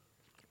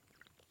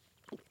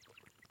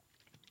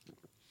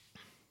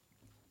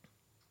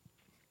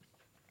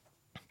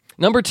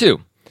 Number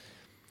two,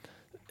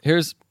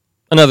 here's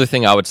another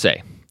thing I would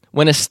say.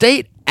 When a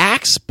state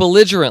acts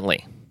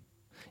belligerently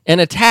and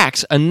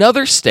attacks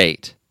another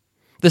state,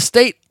 the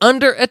state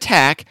under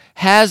attack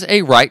has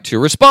a right to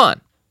respond.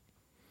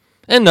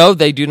 And no,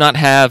 they do not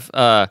have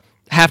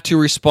to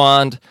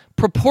respond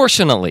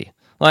proportionally,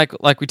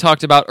 like we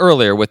talked about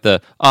earlier with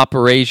the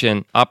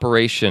Operation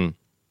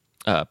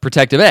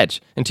Protective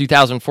Edge in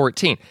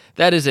 2014.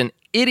 That is an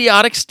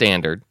idiotic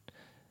standard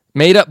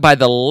made up by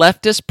the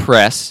leftist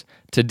press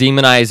to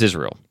demonize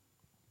Israel.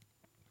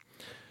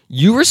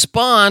 You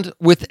respond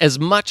with as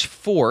much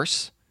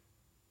force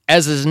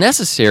as is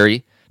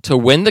necessary to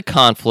win the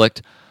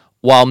conflict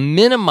while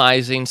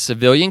minimizing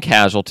civilian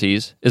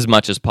casualties as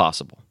much as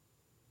possible.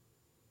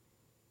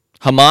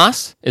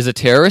 Hamas is a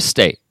terrorist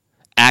state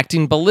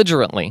acting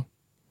belligerently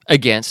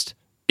against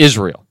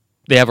Israel.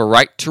 They have a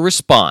right to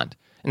respond,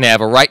 and they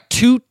have a right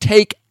to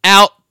take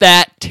out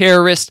that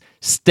terrorist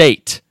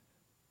state.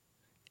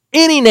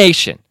 Any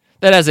nation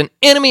that has an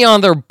enemy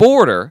on their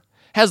border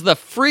has the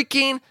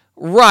freaking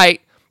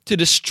right to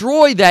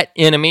destroy that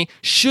enemy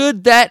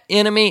should that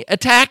enemy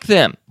attack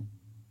them.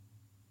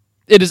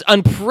 It is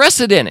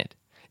unprecedented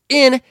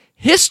in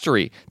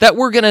history that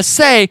we're going to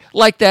say,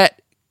 like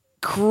that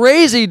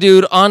crazy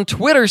dude on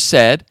Twitter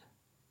said,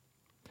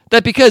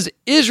 that because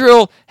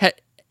Israel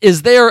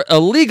is there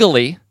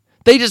illegally,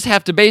 they just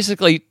have to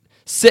basically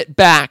sit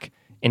back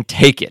and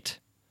take it.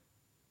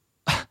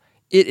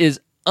 It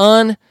is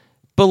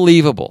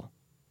unbelievable.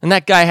 And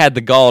that guy had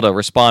the gall to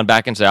respond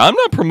back and say, I'm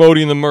not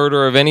promoting the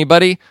murder of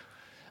anybody.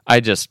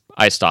 I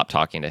stopped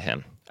talking to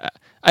him.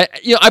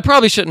 I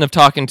probably shouldn't have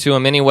talked to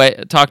him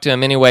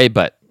anyway,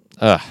 but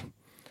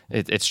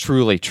it's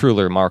truly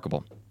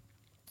remarkable.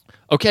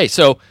 Okay,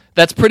 so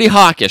that's pretty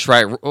hawkish,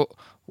 right?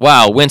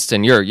 Wow,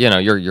 Winston,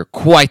 you're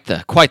quite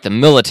the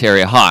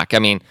military hawk. I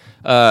mean,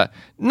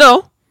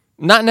 no,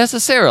 not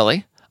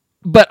necessarily,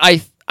 but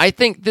I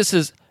think this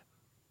is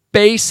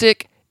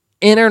basic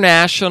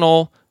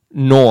international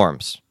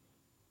norms.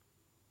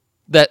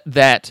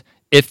 That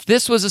if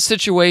this was a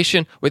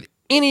situation with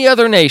any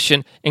other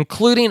nation,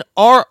 including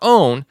our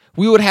own,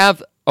 we would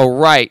have a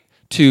right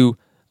to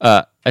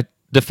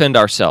defend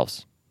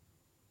ourselves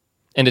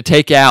and to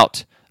take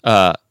out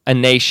a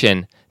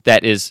nation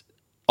that is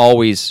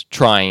always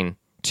trying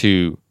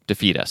to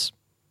defeat us,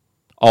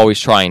 always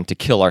trying to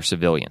kill our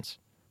civilians,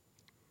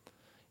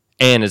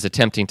 and is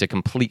attempting to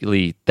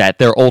completely, that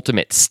their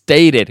ultimate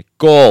stated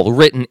goal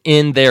written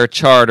in their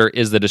charter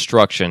is the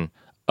destruction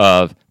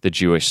of the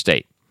Jewish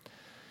state.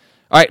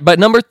 All right, but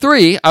number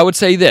three, I would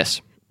say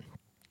this.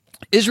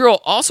 Israel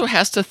also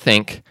has to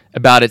think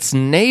about its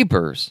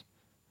neighbors,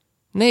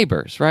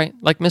 right?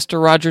 Like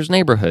Mr. Rogers'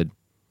 neighborhood.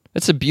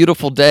 It's a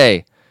beautiful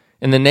day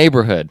in the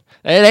neighborhood.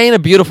 It ain't a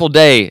beautiful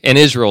day in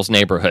Israel's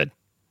neighborhood.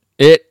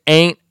 It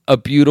ain't a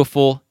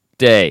beautiful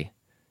day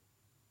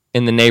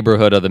in the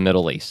neighborhood of the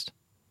Middle East.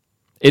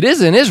 It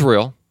is in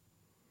Israel,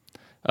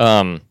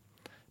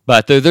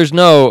 but there's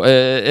no,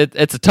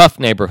 it's a tough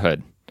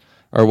neighborhood.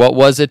 Or what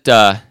was it,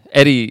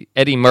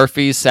 Eddie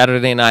Murphy's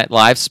Saturday Night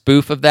Live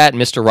spoof of that,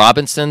 Mr.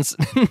 Robinson's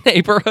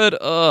neighborhood?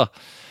 Ugh.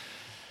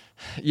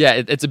 Yeah,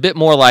 it's a bit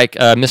more like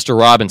Mr.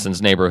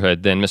 Robinson's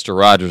neighborhood than Mr.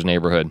 Rogers'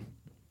 neighborhood.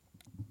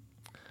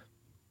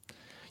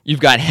 You've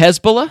got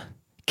Hezbollah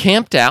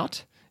camped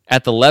out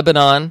at the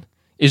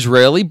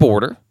Lebanon-Israeli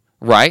border,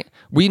 right?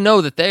 We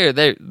know that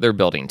they're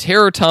building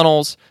terror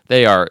tunnels.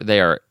 They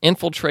are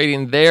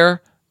infiltrating.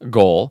 Their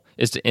goal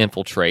is to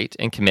infiltrate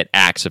and commit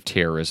acts of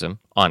terrorism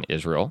on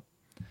Israel.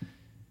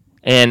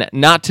 And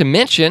not to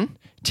mention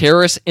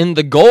terrorists in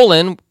the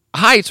Golan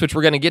Heights, which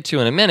we're going to get to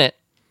in a minute.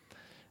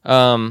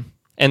 And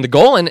the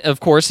Golan, of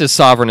course, is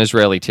sovereign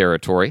Israeli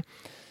territory.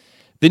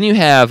 Then you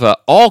have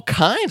all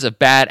kinds of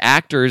bad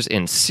actors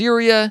in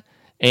Syria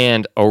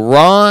and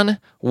Iran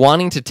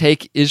wanting to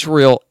take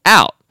Israel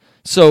out.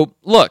 So,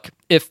 look,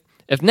 if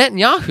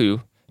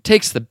Netanyahu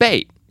takes the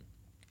bait,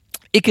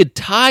 it could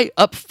tie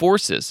up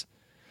forces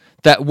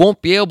that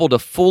won't be able to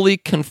fully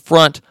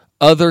confront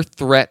other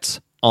threats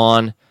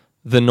on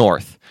the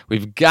north.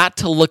 We've got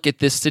to look at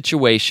this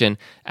situation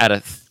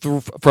at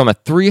from a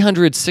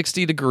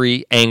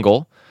 360-degree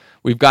angle.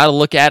 We've got to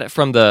look at it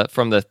from the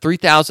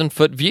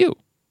 3,000-foot view.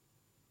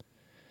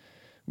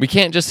 We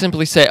can't just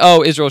simply say,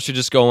 "Oh, Israel should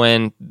just go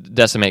in,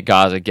 decimate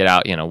Gaza, get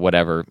out,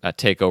 whatever,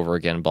 take over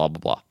again, blah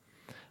blah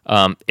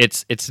blah."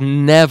 It's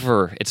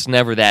never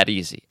that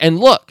easy. And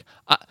look,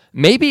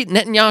 maybe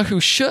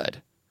Netanyahu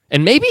should,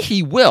 and maybe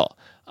he will.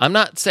 I'm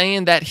not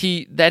saying that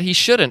he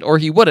shouldn't or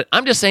he wouldn't.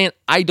 I'm just saying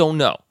I don't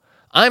know.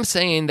 I'm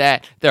saying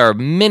that there are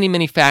many,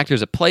 many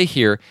factors at play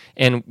here,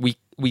 and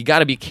we got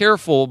to be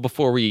careful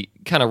before we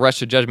kind of rush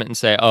to judgment and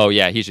say, oh,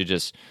 yeah, he should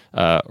just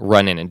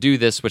run in and do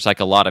this, which like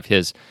a lot of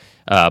his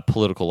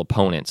political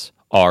opponents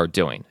are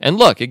doing. And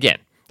look, again,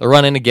 they're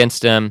running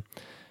against him.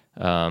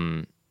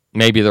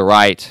 Maybe they're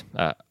right.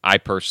 I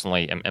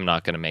personally am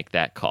not going to make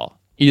that call.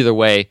 Either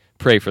way,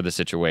 pray for the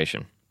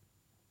situation.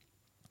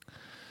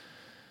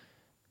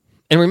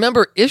 And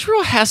remember,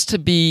 Israel has to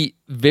be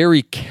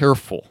very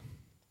careful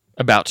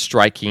about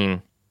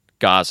striking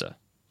Gaza.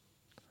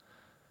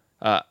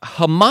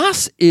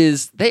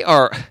 Hamas they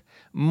are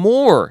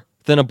more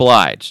than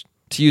obliged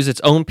to use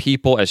its own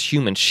people as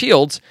human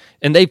shields,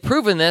 and they've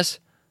proven this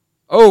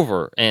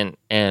over and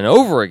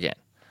over again.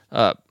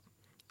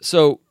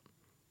 So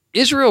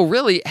Israel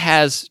really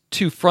has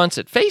two fronts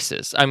it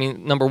faces. I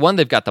mean, number one,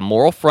 they've got the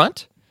moral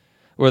front,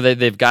 where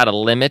they've got to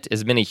limit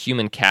as many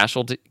human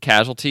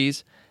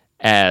casualties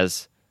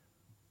as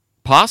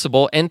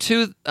possible, and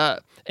two,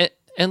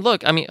 and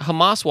look, I mean,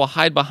 Hamas will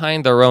hide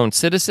behind their own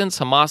citizens.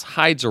 Hamas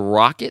hides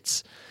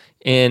rockets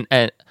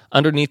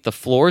underneath the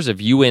floors of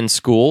UN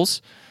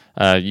schools.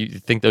 You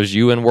think those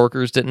UN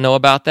workers didn't know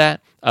about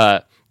that?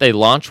 They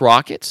launch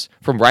rockets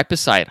from right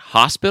beside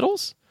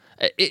hospitals.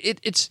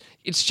 It's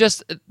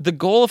just the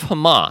goal of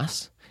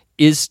Hamas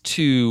is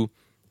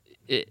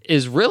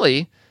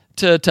really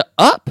to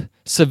up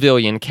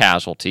civilian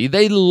casualty.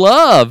 They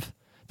love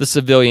the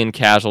civilian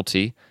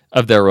casualty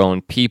of their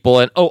own people.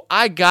 And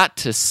I got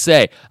to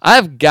say,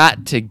 I've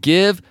got to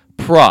give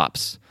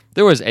props.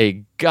 There was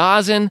a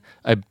Gazan,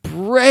 a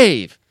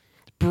brave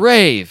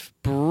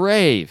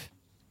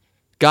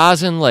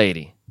Gazan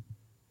lady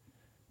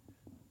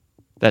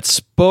that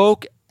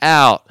spoke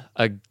out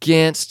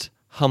against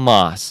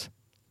Hamas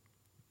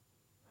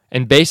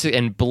and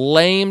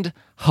blamed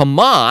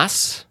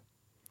Hamas,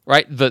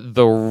 right?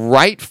 The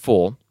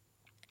rightful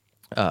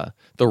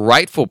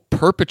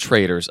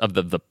perpetrators of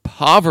the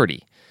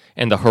poverty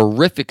and the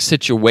horrific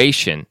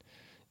situation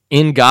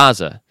in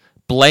Gaza,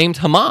 blamed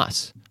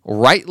Hamas,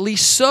 rightly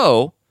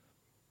so,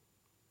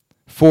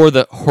 for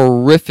the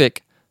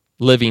horrific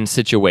living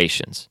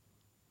situations.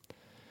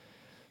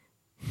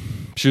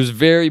 She was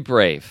very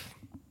brave.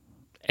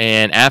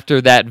 And after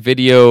that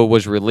video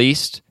was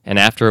released and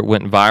after it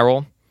went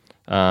viral,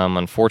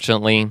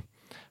 unfortunately,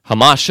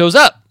 Hamas shows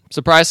up.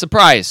 Surprise,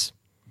 surprise.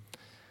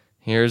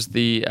 Here's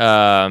the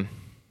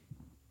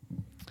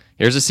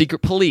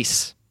secret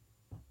police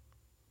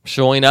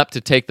showing up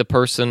to take the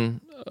person,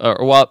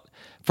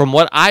 from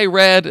what I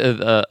read,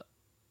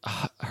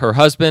 her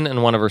husband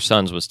and one of her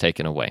sons was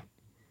taken away.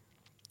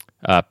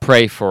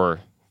 Pray for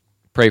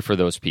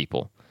those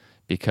people,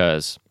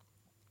 because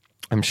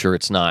I'm sure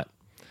it's not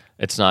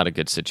a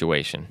good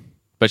situation.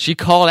 But she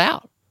called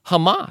out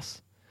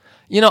Hamas.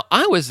 You know,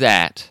 I was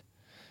at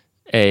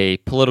a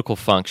political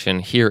function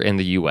here in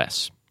the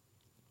U.S.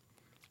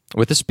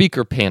 with a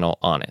speaker panel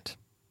on it.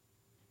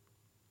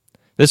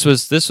 This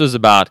was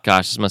about,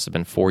 this must have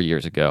been 4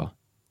 years ago.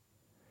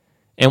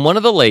 And one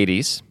of the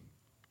ladies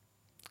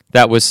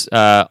that was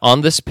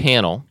on this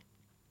panel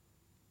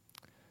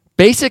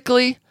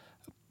basically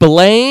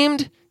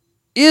blamed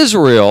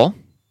Israel.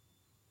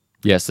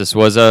 Yes, this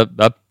was a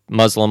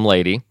Muslim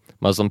lady,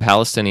 Muslim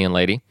Palestinian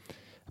lady,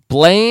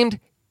 blamed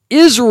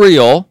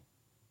Israel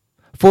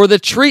for the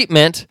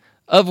treatment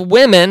of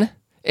women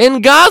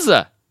in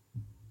Gaza.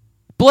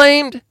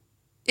 Blamed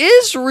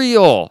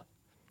Israel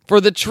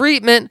for the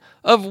treatment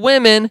of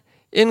women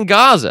in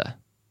Gaza.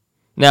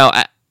 Now,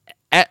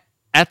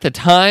 at the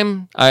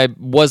time, I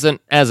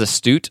wasn't as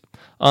astute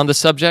on the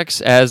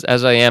subjects as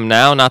I am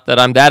now. Not that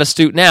I'm that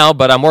astute now,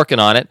 but I'm working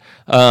on it.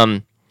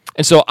 And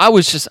so I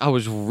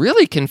was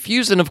really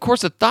confused. And of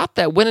course, the thought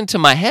that went into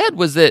my head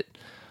was that,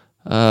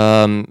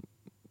 and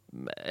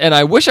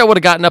I wish I would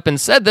have gotten up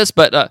and said this,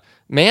 but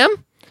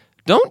ma'am,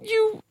 don't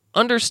you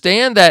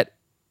understand that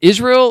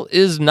Israel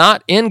is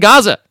not in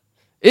Gaza?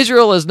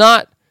 Israel is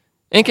not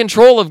in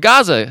control of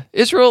Gaza.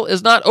 Israel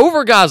is not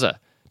over Gaza.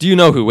 Do you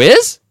know who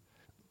is?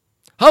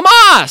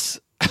 Hamas!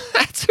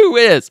 That's who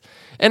is.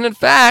 And in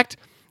fact,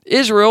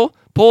 Israel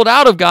pulled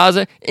out of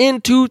Gaza in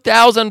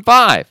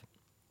 2005.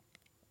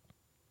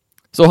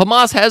 So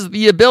Hamas has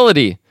the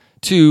ability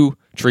to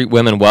treat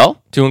women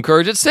well, to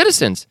encourage its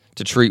citizens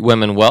to treat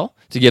women well,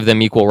 to give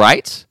them equal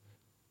rights.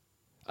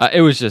 That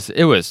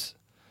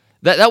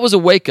was a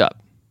wake up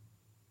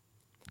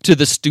to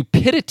the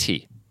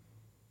stupidity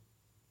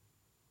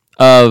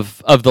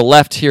of the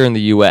left here in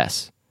the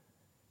U.S.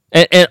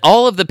 And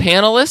all of the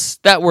panelists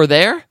that were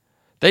there,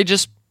 they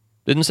just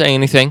didn't say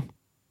anything.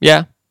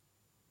 Yeah.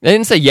 They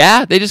didn't say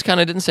yeah. They just kind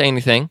of didn't say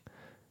anything.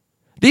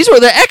 These were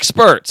the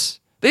experts.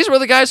 These were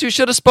the guys who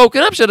should have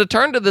spoken up, should have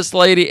turned to this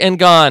lady and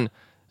gone,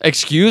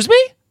 "Excuse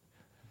me?"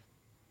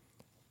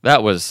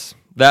 That was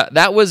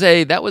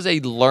a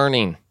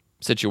learning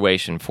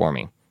situation for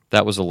me.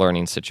 That was a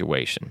learning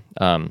situation.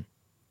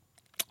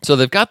 So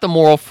they've got the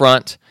moral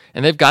front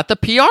and they've got the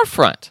PR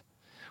front,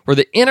 where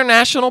the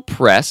international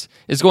press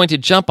is going to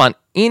jump on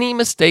any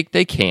mistake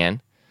they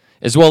can,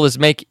 as well as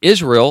make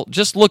Israel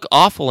just look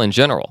awful in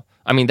general.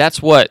 I mean,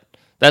 that's what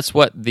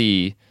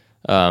the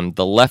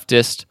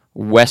leftist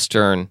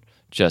Western,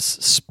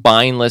 just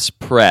spineless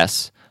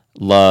press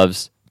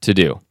loves to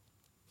do.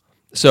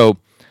 So,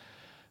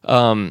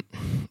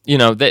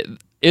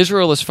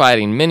 Israel is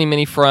fighting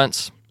many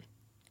fronts,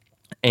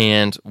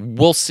 and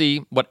we'll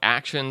see what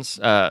actions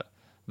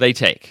they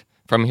take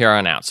from here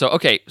on out. So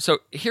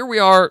here we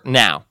are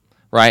now,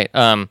 right?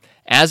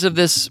 As of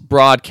this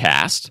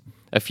broadcast,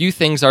 a few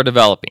things are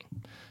developing.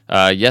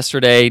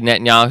 Yesterday,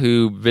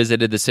 Netanyahu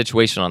visited the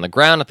situation on the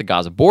ground at the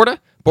Gaza border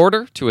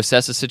to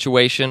assess the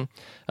situation.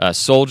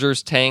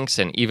 Soldiers, tanks,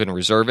 and even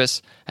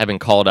reservists have been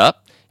called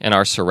up and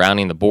are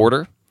surrounding the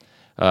border.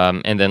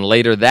 And then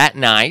later that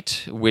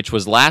night, which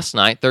was last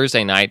night,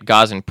 Thursday night,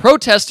 Gazan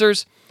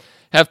protesters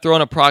have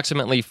thrown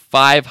approximately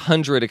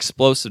 500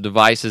 explosive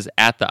devices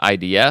at the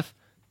IDF.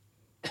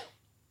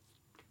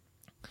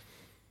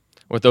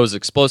 What those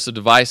explosive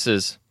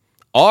devices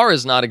are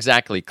is not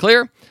exactly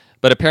clear,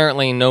 but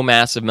apparently no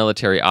massive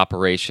military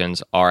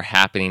operations are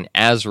happening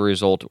as a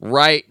result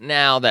right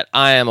now that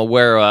I am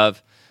aware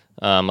of.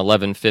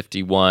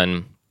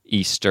 11:51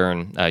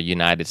 Eastern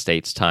United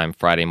States time,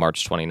 Friday,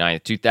 March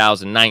 29th,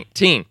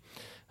 2019.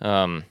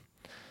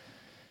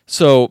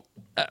 So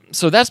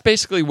that's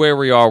basically where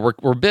we are.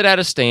 We're a bit at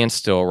a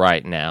standstill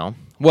right now.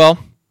 Well,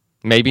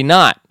 maybe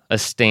not a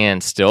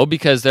standstill,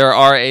 because there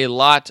are a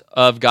lot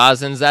of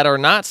Gazans that are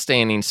not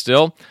standing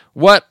still.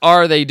 What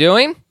are they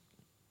doing?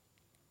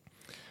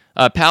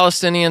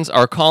 Palestinians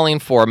are calling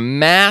for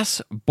mass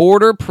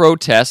border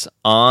protests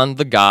on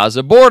the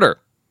Gaza border.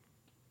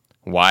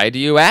 Why, do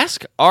you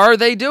ask? Are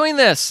they doing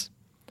this?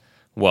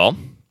 Well,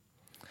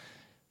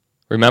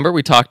 remember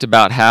we talked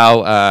about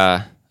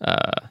how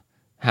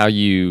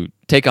you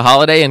take a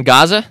holiday in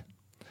Gaza?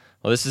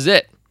 Well, this is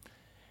it.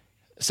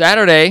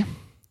 Saturday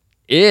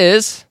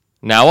is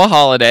now a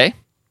holiday.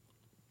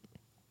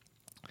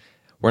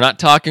 We're not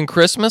talking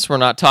Christmas. We're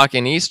not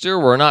talking Easter.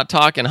 We're not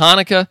talking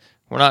Hanukkah.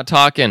 We're not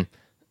talking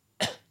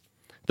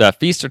the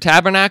Feast of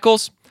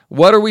Tabernacles.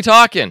 What are we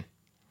talking?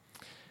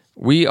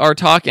 We are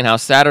talking how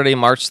Saturday,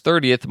 March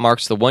 30th,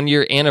 marks the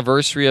one-year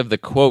anniversary of the,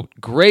 quote,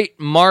 Great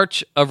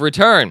March of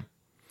Return,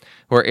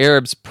 where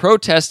Arabs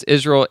protest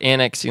Israel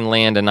annexing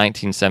land in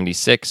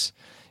 1976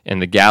 in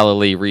the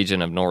Galilee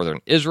region of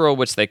northern Israel,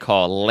 which they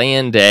call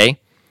Land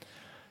Day.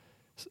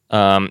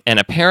 And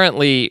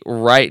apparently,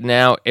 right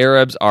now,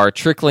 Arabs are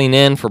trickling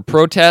in for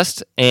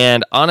protest,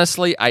 and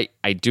honestly,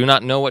 I do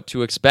not know what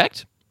to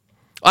expect.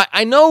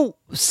 I know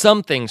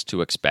some things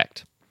to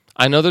expect.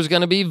 I know there's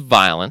going to be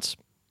violence,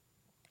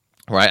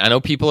 right? I know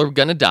people are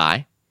going to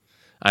die.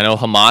 I know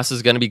Hamas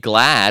is going to be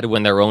glad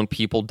when their own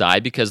people die,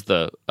 because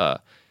the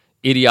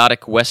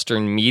idiotic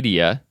Western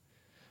media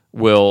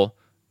will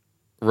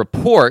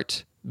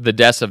report the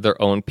deaths of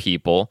their own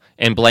people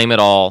and blame it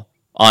all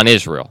on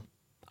Israel.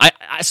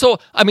 So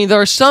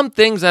there are some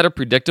things that are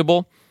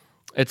predictable.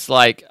 It's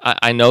like,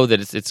 I know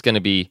that it's going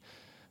to be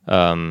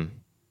 12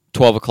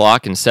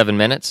 o'clock in 7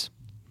 minutes.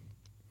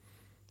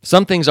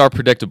 Some things are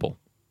predictable.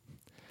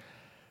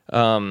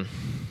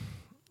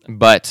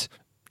 But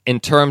in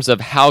terms of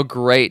how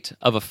great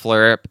of a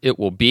flare-up it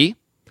will be,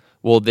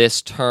 will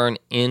this turn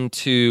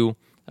into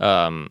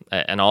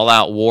an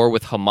all-out war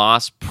with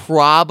Hamas?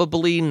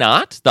 Probably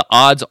not. The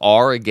odds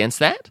are against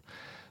that.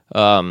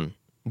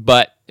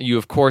 But you,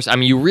 of course,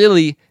 you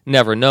really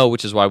never know,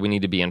 which is why we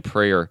need to be in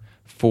prayer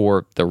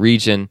for the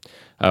region.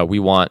 We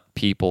want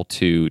people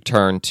to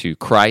turn to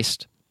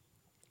Christ,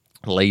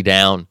 lay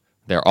down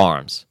their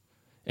arms,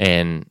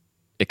 and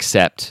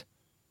accept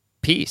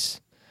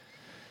peace.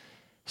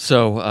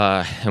 So,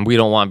 and we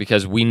don't want,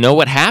 because we know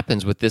what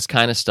happens with this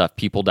kind of stuff.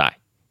 People die.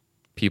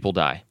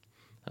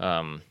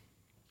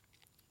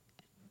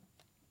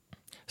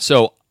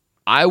 So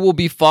I will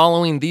be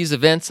following these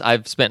events.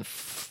 I've spent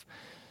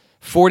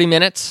 40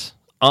 minutes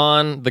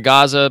on the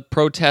Gaza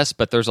protests,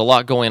 but there's a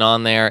lot going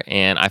on there,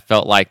 and I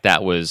felt like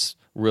that was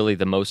really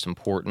the most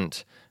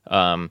important.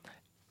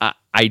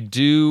 I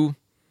do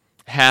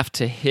have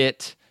to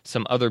hit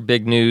some other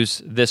big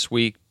news this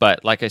week,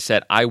 but like I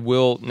said, I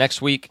will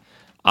next week.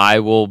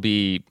 I'll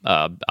be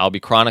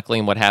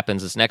chronicling what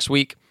happens this next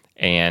week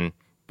and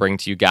bring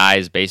to you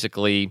guys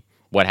basically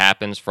what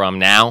happens from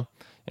now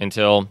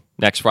until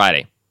next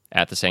Friday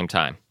at the same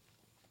time.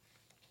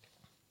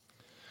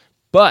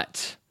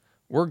 But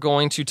we're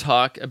going to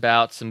talk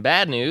about some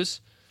bad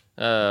news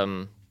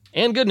and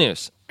good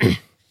news.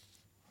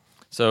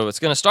 So it's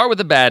going to start with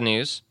the bad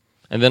news,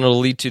 and then it'll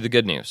lead to the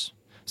good news.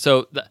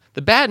 So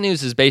the bad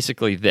news is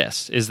basically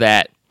this, is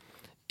that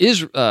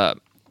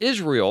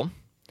Israel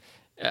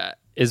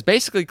is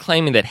basically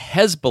claiming that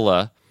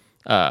Hezbollah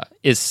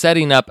is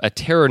setting up a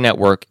terror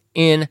network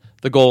in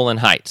the Golan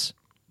Heights.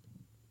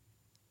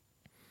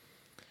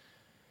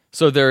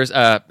 So there's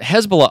a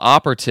Hezbollah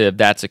operative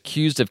that's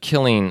accused of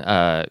killing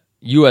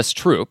U.S.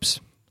 troops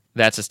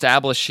that's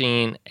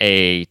establishing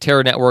a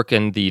terror network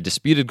in the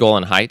disputed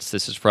Golan Heights.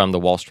 This is from the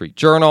Wall Street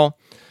Journal.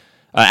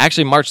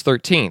 Actually, March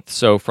 13th,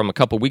 so from a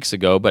couple weeks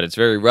ago, but it's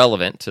very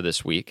relevant to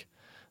this week.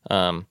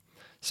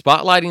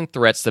 spotlighting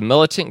threats the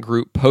militant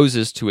group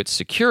poses to its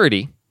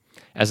security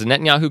as the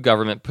Netanyahu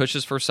government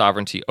pushes for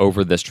sovereignty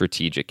over the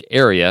strategic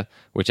area,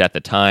 which at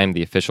the time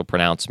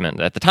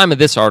of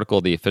this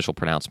article, the official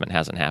pronouncement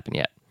hasn't happened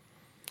yet.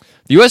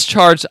 The U.S.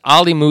 charged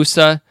Ali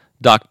Musa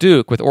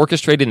Dakduk with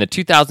orchestrating the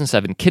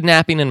 2007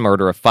 kidnapping and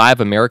murder of 5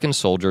 American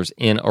soldiers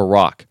in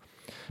Iraq.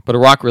 But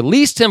Iraq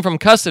released him from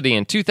custody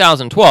in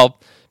 2012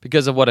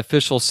 because of what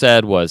officials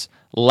said was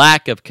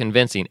lack of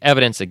convincing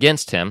evidence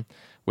against him,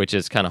 which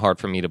is kind of hard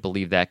for me to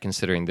believe that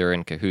considering they're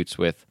in cahoots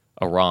with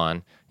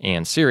Iran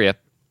and Syria.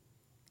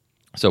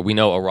 So we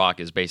know Iraq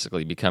is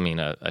basically becoming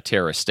a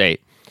terrorist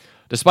state,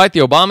 despite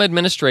the Obama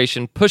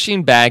administration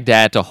pushing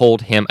Baghdad to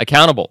hold him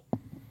accountable.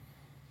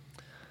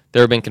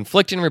 There have been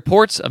conflicting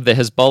reports of the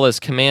Hezbollah's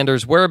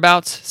commander's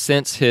whereabouts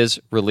since his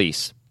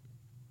release.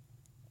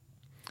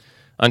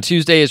 On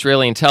Tuesday,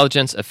 Israeli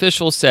intelligence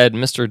officials said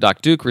Mr.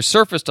 Dakduk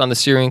resurfaced on the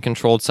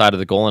Syrian-controlled side of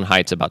the Golan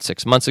Heights about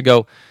 6 months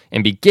ago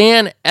and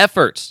began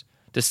efforts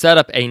to set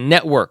up a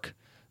network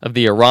of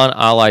the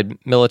Iran-allied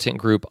militant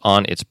group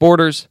on its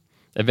borders,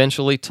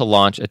 eventually to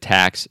launch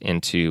attacks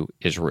into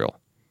Israel.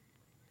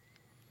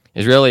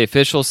 Israeli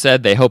officials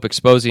said they hope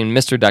exposing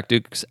Mr.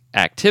 Dakduk's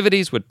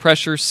activities would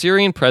pressure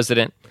Syrian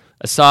President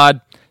Assad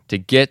to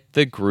get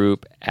the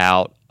group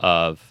out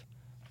of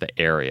the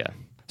area.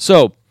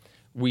 So,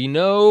 we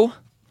know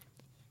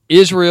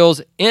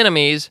Israel's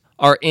enemies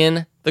are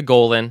in the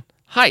Golan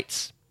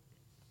Heights.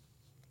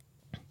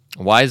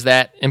 Why is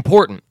that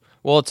important?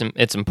 Well,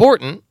 it's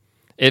important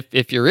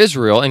if you're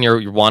Israel and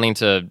you're wanting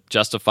to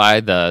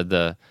justify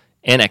the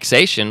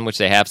annexation, which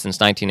they have since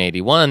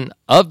 1981,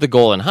 of the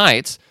Golan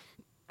Heights.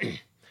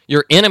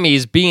 Your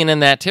enemies being in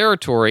that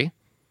territory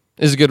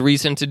is a good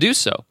reason to do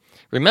so.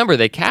 Remember,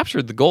 they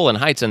captured the Golan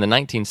Heights in the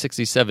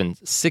 1967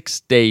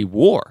 Six-Day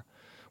War,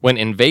 when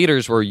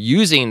invaders were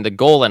using the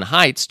Golan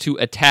Heights to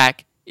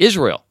attack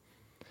Israel.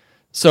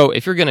 So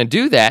if you're going to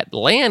do that,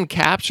 land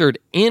captured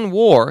in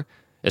war,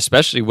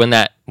 especially when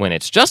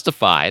it's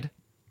justified,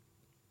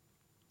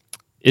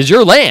 is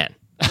your land.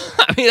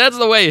 I mean, that's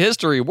the way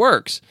history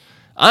works.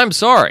 I'm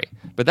sorry,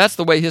 but that's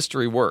the way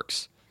history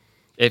works.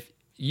 If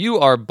you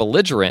are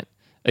belligerent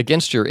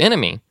against your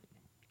enemy,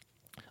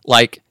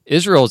 like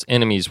Israel's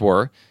enemies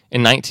were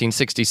in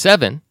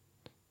 1967,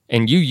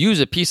 and you use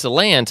a piece of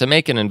land to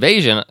make an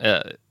invasion,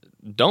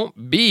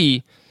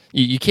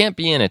 you can't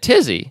be in a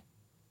tizzy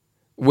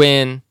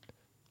when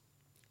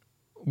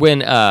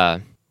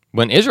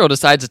Israel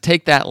decides to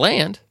take that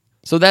land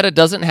so that it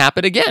doesn't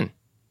happen again.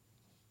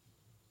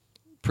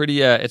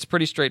 It's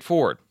pretty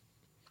straightforward.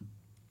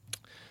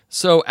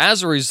 So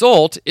as a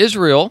result,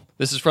 Israel,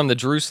 this is from the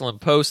Jerusalem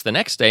Post the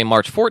next day,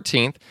 March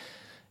 14th,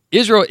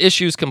 Israel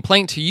issues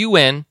complaint to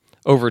UN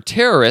over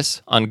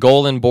terrorists on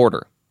Golan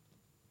border.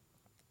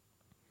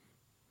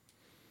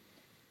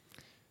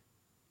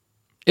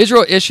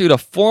 Israel issued a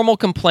formal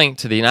complaint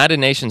to the United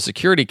Nations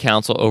Security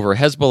Council over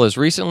Hezbollah's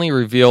recently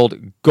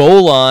revealed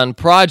Golan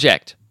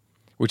project,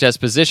 which has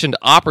positioned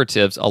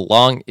operatives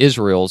along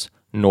Israel's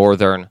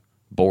northern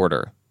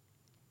border.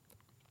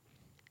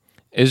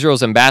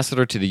 Israel's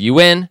ambassador to the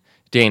UN,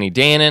 Danny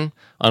Danon,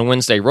 on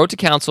Wednesday wrote to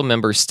council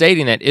members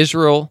stating that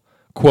Israel,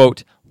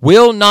 quote,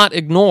 will not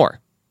ignore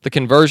the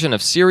conversion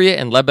of Syria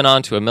and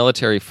Lebanon to a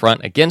military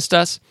front against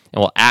us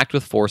and will act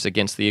with force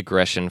against the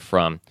aggression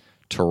from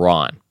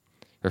Tehran,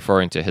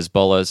 referring to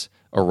Hezbollah's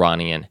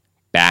Iranian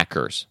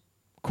backers.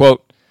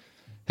 Quote,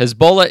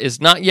 Hezbollah is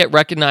not yet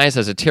recognized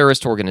as a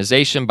terrorist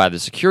organization by the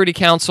Security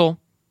Council.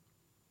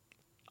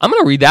 I'm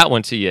going to read that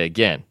one to you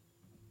again.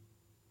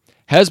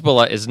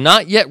 Hezbollah is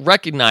not yet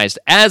recognized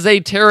as a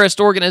terrorist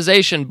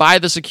organization by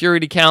the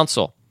Security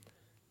Council.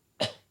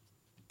 I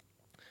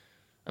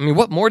mean,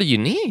 what more do you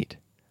need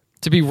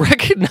to be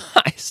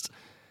recognized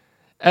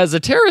as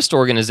a terrorist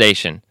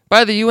organization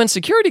by the UN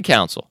Security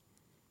Council?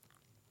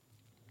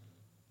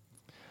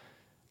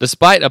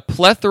 Despite a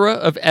plethora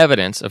of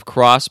evidence of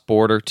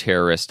cross-border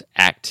terrorist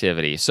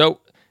activity. So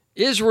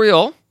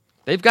Israel,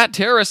 they've got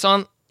terrorists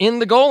in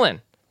the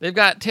Golan. They've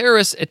got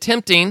terrorists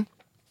attempting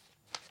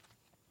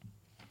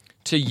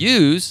to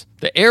use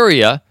the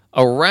area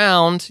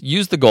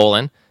use the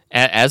Golan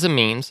as a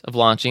means of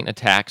launching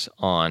attacks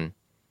on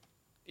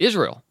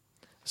Israel.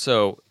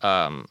 So,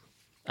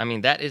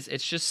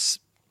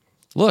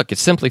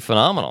 it's simply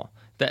phenomenal.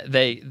 That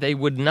they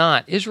would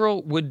not,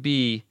 Israel would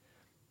be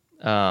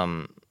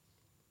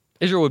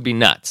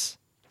nuts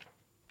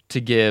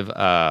to give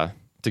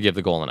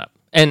the Golan up.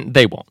 And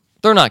they won't.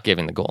 They're not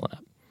giving the Golan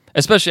up,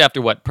 especially after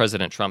what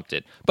President Trump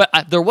did. But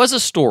there was a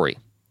story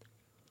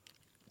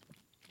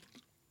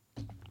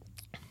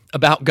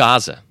about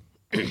Gaza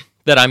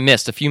that I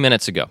missed a few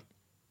minutes ago.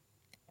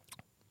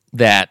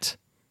 That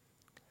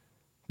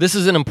this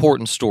is an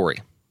important story.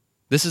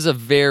 This is a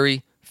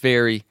very,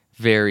 very,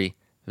 very,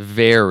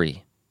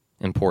 very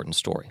important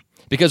story.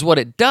 Because what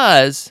it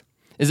does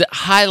is it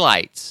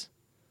highlights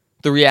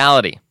the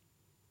reality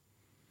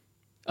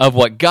of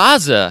what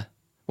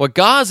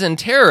Gazan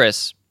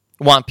terrorists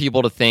want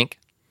people to think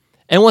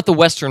and what the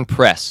Western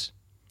press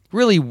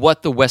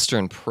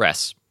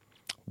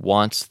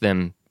wants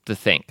them to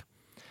think.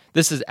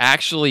 This is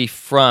actually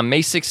from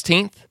May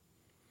 16th,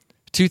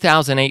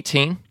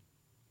 2018.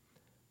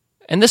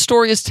 And this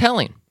story is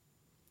telling.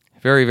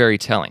 Very, very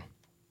telling.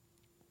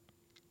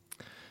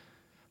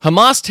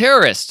 Hamas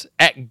terrorist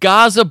at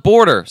Gaza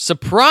border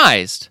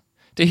surprised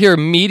to hear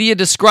media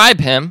describe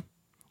him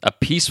a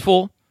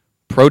peaceful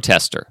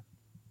protester.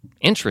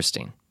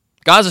 Interesting.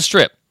 Gaza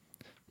Strip.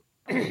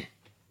 A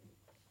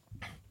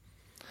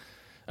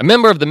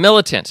member of the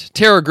militant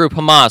terror group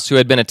Hamas who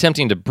had been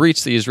attempting to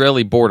breach the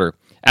Israeli border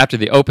after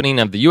the opening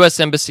of the U.S.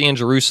 Embassy in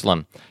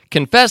Jerusalem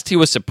confessed he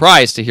was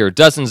surprised to hear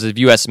dozens of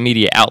U.S.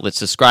 media outlets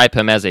describe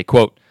him as a,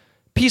 quote,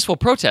 peaceful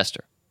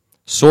protester.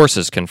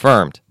 Sources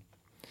confirmed.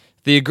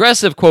 The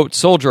aggressive, quote,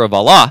 soldier of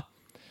Allah,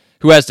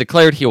 who has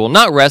declared he will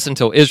not rest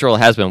until Israel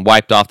has been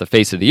wiped off the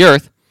face of the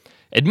earth,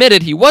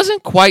 admitted he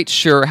wasn't quite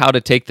sure how to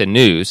take the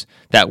news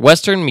that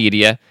Western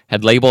media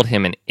had labeled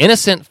him an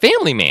innocent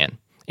family man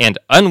and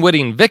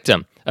unwitting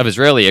victim of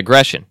Israeli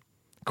aggression.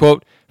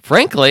 Quote,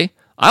 frankly,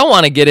 I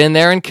want to get in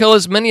there and kill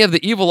as many of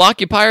the evil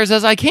occupiers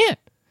as I can,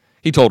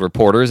 he told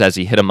reporters as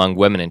he hid among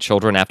women and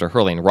children after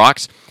hurling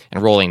rocks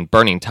and rolling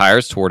burning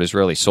tires toward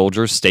Israeli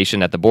soldiers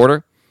stationed at the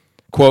border.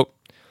 Quote,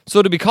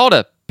 so to be called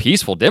a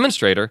peaceful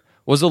demonstrator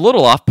was a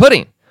little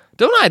off-putting.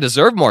 Don't I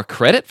deserve more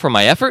credit for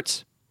my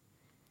efforts?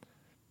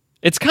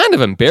 It's kind of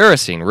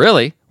embarrassing,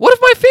 really. What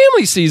if my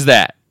family sees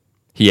that?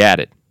 He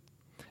added.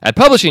 At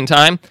publishing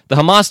time, the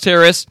Hamas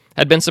terrorist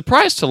had been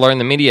surprised to learn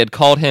the media had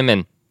called him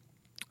an,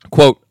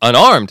 quote,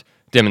 unarmed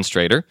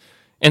demonstrator,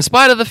 in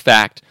spite of the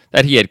fact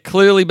that he had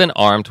clearly been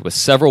armed with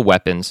several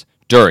weapons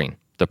during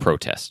the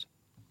protest.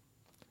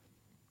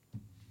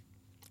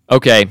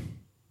 Okay,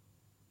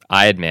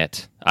 I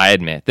admit,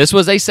 this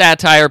was a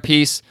satire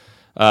piece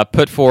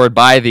put forward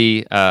by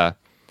the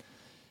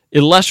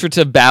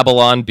illustrative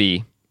Babylon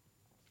Bee,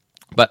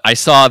 but I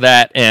saw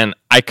that and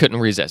I couldn't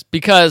resist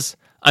because,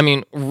 I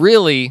mean,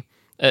 really,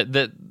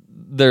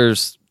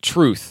 there's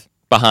truth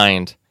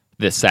behind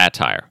this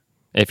satire.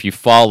 If you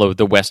follow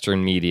the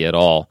Western media at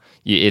all,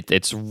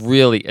 it's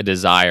really a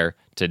desire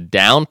to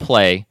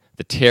downplay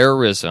the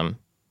terrorism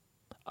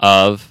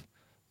of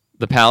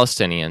the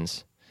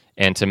Palestinians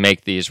and to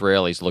make the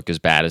Israelis look as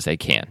bad as they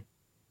can.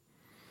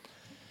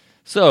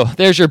 So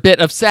there's your bit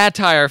of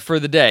satire for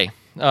the day.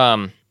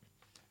 But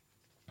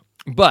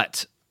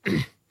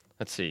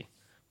let's see.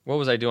 What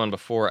was I doing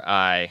before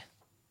I...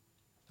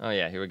 Oh,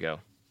 yeah, here we go.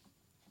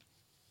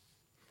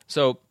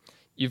 So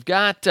you've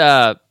got,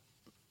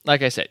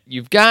 like I said,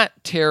 you've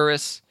got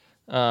terrorists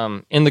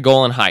in the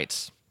Golan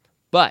Heights.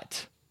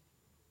 But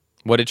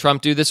what did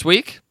Trump do this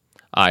week?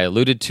 I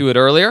alluded to it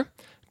earlier.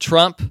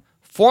 Trump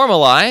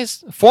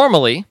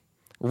formally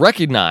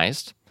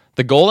recognized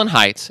the Golan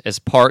Heights as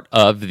part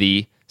of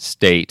the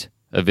State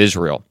of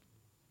Israel.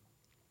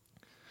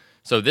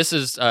 So this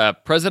is a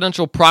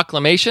presidential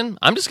proclamation.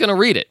 I'm just going to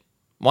read it.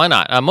 Why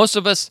not? Most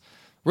of us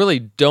really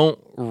don't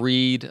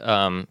read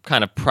kind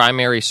of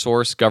primary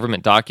source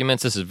government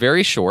documents. This is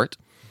very short,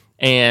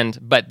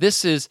 but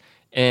this is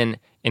an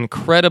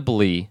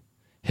incredibly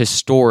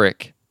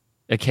historic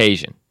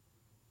occasion.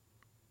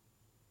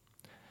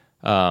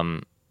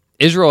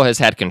 Israel has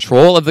had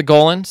control of the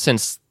Golan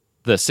since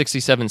the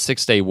 67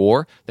 Six-Day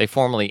War. They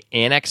formally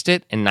annexed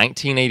it in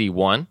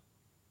 1981,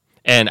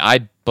 and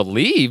I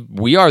believe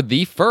we are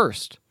the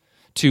first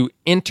to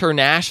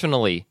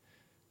internationally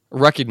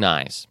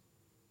recognize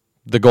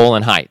the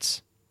Golan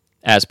Heights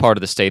as part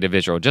of the State of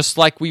Israel, just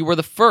like we were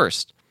the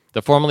first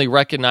to formally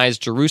recognize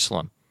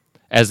Jerusalem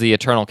as the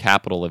eternal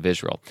capital of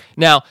Israel.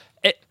 Now,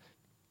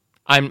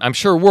 I'm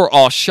sure we're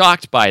all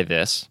shocked by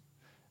this,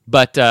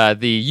 but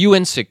the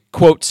UN,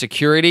 quote,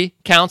 Security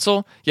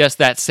Council, yes,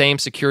 that same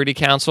Security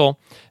Council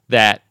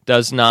that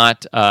has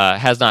not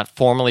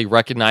formally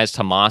recognized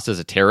Hamas as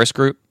a terrorist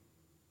group,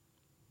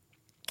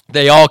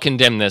 they all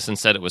condemned this and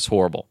said it was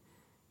horrible.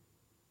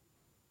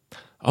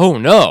 Oh,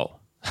 no.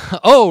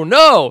 Oh,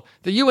 no.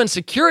 The UN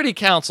Security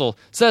Council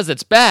says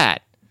it's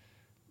bad,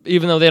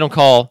 even though they don't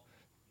call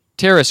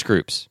terrorist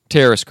groups.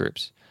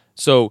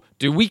 So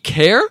do we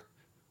care?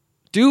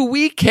 Do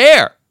we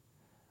care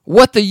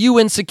what the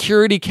UN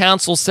Security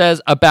Council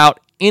says about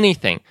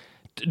anything?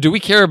 Do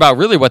we care about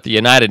really what the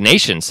United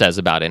Nations says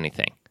about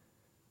anything?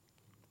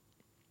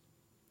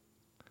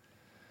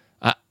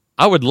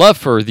 I would love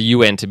for the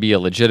UN to be a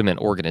legitimate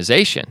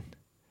organization,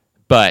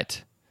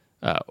 but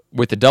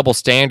with the double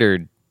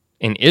standard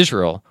in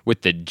Israel,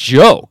 with the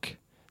joke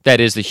that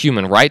is the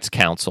Human Rights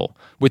Council,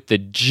 with the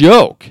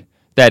joke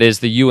that is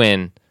the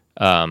UN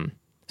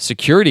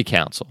Security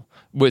Council,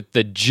 with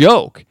the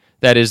joke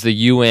that is the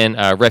UN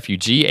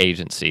Refugee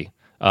Agency,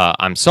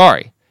 I'm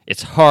sorry.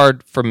 It's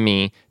hard for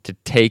me to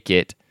take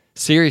it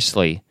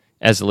seriously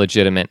as a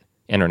legitimate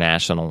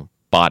international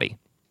body.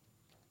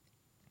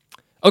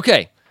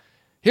 Okay,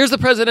 here's the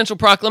presidential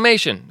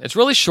proclamation. It's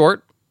really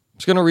short. I'm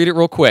just going to read it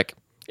real quick.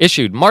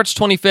 Issued March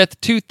 25th,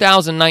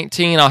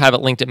 2019. I'll have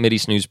it linked at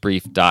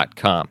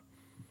mideastnewsbrief.com.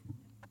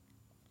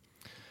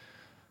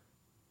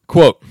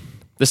 Quote,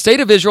 the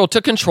State of Israel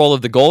took control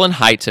of the Golan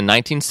Heights in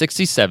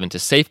 1967 to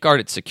safeguard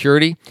its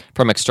security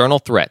from external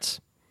threats.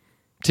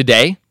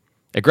 Today,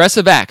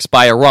 Aggressive acts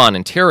by Iran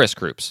and terrorist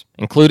groups,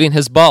 including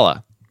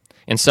Hezbollah,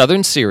 in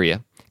southern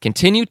Syria,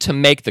 continue to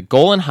make the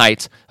Golan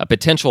Heights a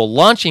potential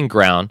launching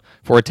ground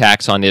for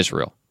attacks on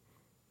Israel.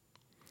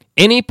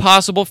 Any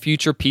possible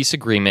future peace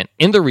agreement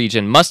in the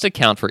region must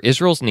account for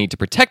Israel's need to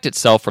protect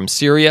itself from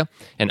Syria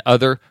and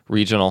other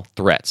regional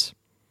threats.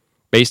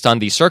 Based on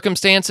these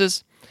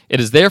circumstances, it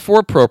is therefore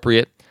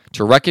appropriate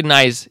to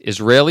recognize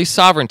Israeli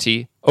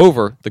sovereignty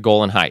over the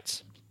Golan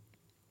Heights.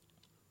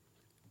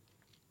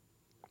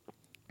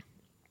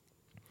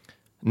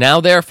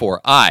 Now,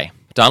 therefore, I,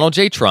 Donald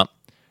J. Trump,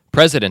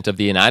 President of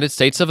the United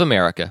States of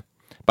America,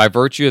 by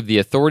virtue of the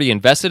authority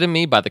invested in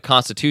me by the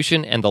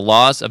Constitution and the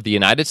laws of the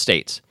United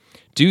States,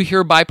 do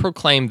hereby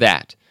proclaim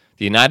that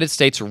the United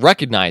States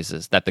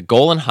recognizes that the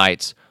Golan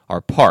Heights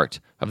are part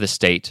of the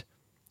State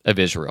of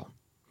Israel.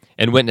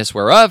 In witness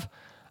whereof,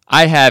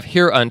 I have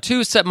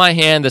hereunto set my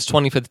hand this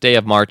 25th day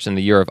of March in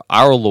the year of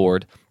our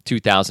Lord,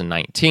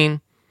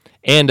 2019,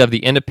 and of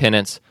the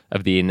independence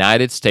of the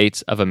United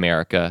States of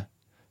America,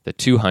 the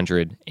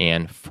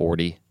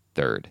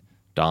 243rd.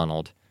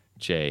 Donald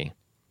J.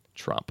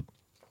 Trump.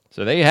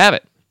 So there you have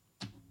it.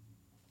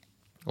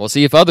 We'll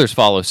see if others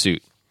follow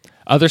suit.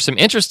 There's some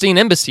interesting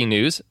embassy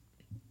news.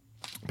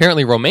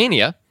 Apparently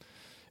Romania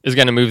is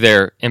going to move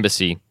their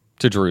embassy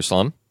to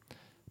Jerusalem,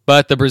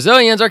 but the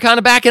Brazilians are kind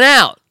of backing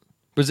out.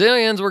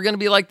 Brazilians were going to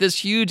be like this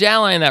huge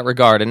ally in that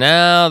regard, and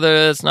now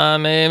it's not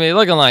maybe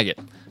looking like it.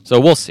 So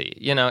we'll see.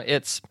 You know,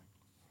 it's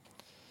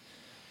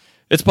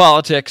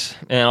politics,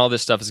 and all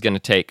this stuff is going to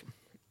take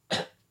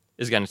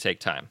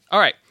time. All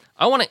right,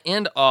 I want to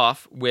end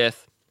off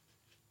with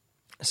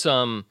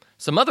some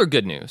other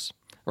good news.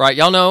 Right,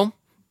 y'all know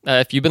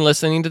if you've been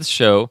listening to the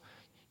show,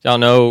 y'all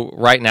know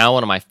right now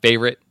one of my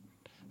favorite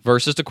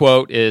verses to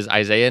quote is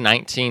Isaiah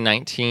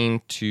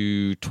 19:19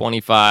 to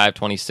 25,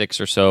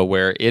 26 or so,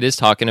 where it is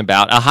talking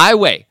about a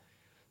highway.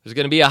 There's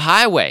going to be a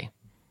highway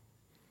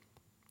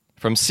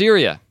from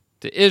Syria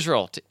to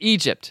Israel to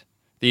Egypt.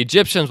 The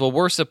Egyptians will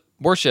worship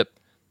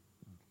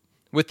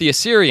with the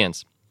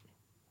Assyrians.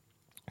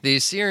 The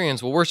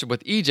Assyrians will worship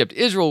with Egypt.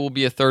 Israel will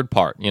be a third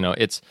part. You know,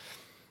 and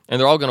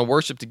they're all going to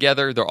worship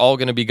together. They're all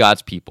going to be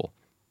God's people.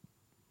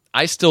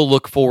 I still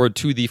look forward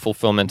to the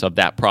fulfillment of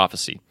that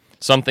prophecy.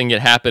 Something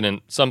that happened in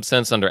some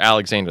sense under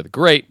Alexander the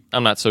Great.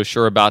 I'm not so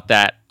sure about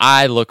that.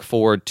 I look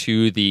forward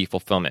to the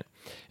fulfillment.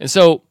 And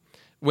so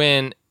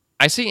when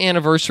I see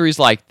anniversaries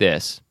like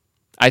this,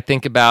 I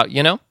think about,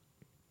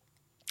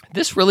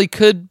 this really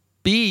could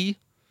be,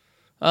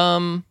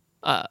 I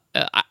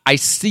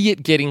see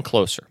it getting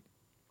closer.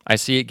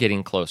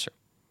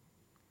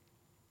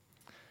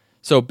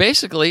 So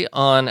basically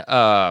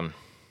on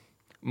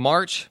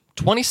March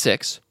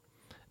 26,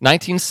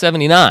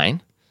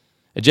 1979,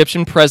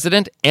 Egyptian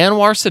President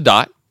Anwar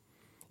Sadat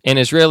and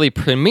Israeli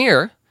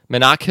Premier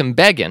Menachem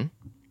Begin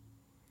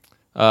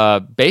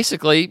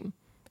basically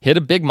hit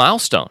a big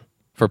milestone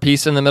for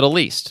peace in the Middle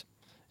East,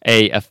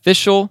 an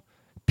official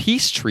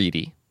peace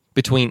treaty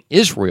between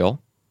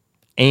Israel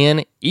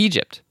and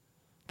Egypt.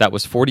 That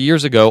was 40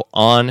 years ago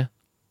on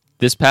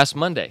this past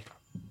Monday,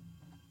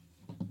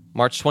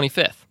 March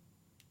 25th.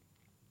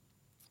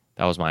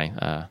 That was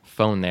my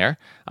phone there.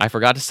 I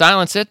forgot to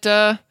silence it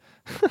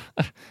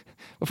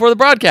before the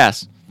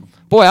broadcast.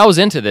 Boy, I was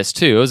into this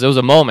too. It was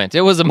a moment.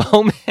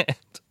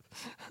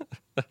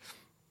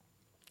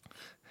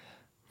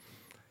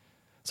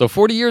 So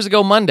 40 years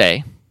ago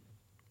Monday,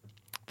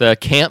 the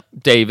Camp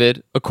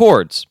David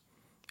Accords.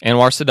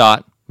 Anwar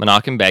Sadat,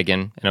 Menachem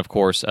Begin, and of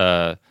course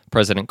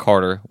President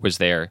Carter was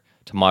there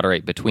to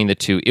moderate between the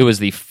two. It was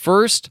the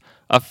first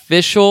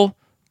official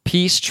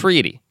peace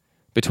treaty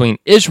between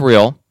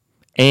Israel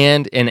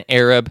and an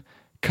Arab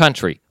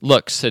country.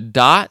 Look,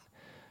 Sadat,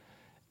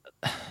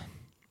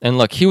 and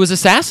look, he was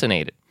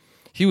assassinated.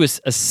 He was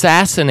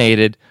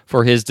assassinated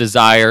for his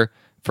desire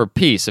for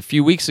peace. A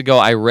few weeks ago,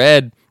 I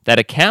read that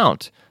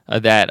account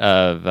of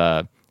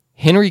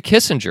Henry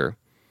Kissinger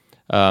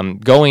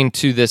going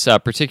to this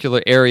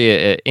particular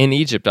area in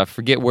Egypt. I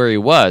forget where he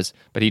was,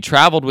 but he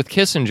traveled with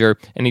Kissinger,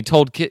 and he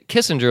told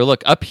Kissinger,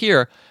 look, up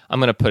here, I'm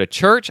going to put a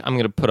church, I'm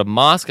going to put a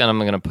mosque, and I'm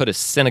going to put a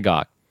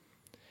synagogue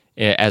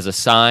as a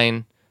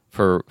sign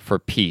for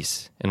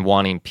peace and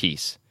wanting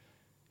peace.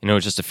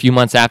 Just a few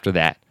months after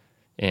that,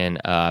 in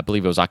I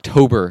believe it was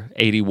October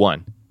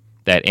 81,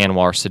 that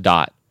Anwar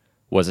Sadat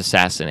was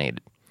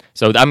assassinated.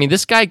 So,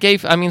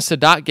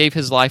 Sadat gave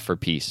his life for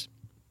peace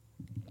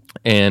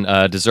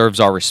and deserves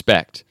our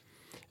respect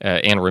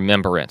and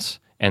remembrance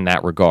in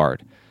that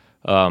regard.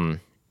 So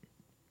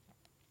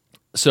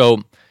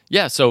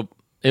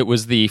it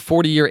was the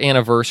 40-year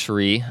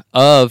anniversary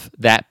of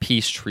that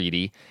peace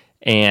treaty,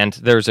 and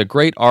there's a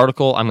great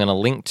article I'm going to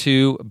link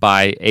to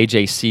by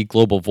AJC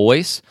Global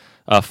Voice.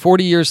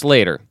 40 years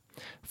later,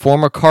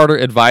 former Carter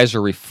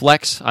advisor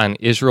reflects on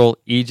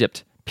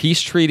Israel-Egypt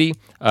peace treaty.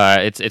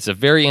 It's a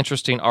very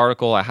interesting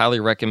article. I highly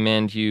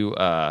recommend you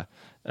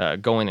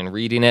going and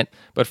reading it.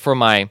 But for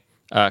my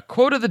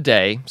quote of the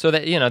day, so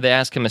that they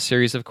ask him a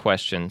series of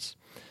questions.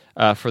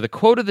 For the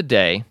quote of the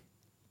day,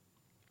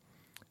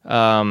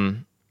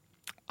 I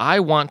I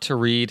want to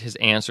read his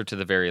answer to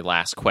the very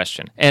last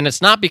question. And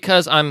it's not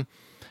because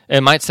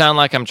it might sound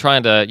like I'm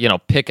trying to,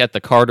 pick at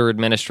the Carter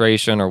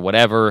administration or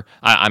whatever.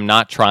 I'm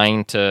not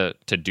trying to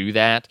do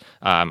that.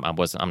 I'm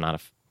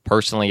not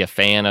personally a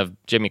fan of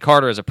Jimmy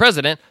Carter as a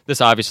president.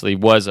 This obviously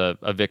was a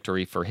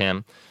victory for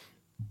him.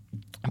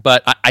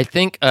 But I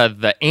think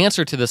the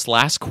answer to this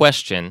last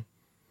question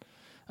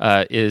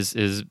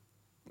is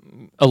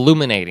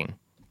illuminating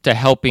to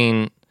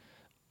helping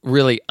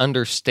really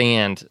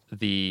understand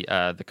the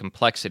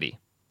complexity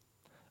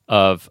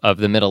of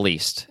the Middle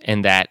East,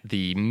 and that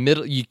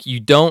you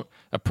don't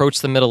approach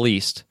the Middle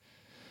East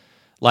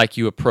like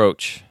you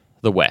approach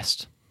the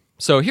West.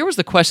 So here was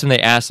the question they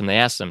asked him. They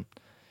asked him,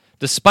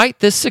 despite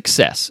this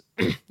success,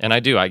 and I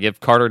give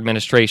Carter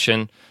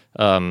administration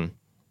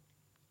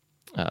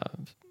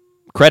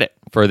credit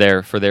for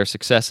their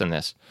success in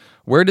this,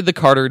 where did the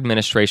Carter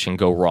administration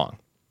go wrong?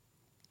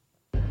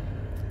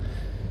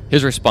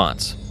 His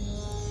response: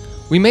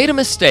 we made a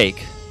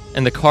mistake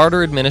in the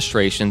Carter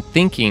administration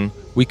thinking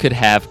we could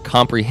have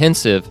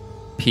comprehensive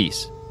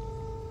peace.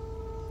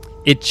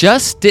 It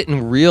just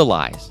didn't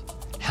realize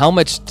how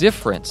much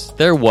difference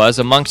there was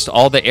amongst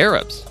all the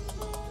Arabs.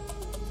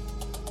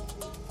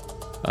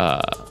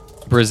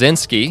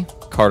 Brzezinski,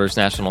 Carter's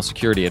national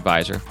security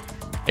advisor,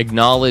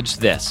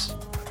 acknowledged this.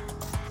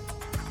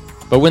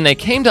 But when they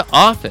came to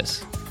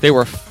office, they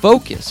were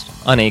focused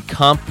on a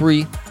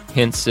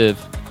comprehensive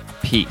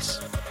peace.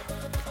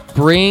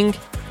 Bring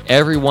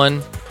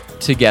everyone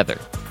together.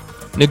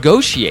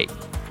 Negotiate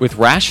with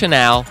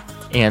rationale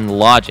and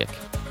logic.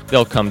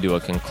 They'll come to a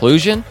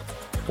conclusion,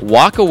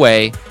 walk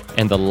away,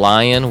 and the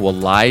lion will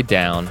lie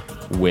down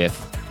with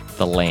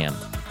the lamb.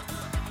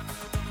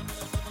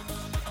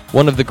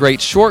 One of the great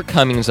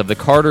shortcomings of the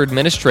Carter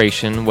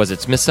administration was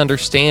its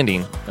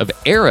misunderstanding of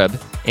Arab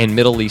and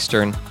Middle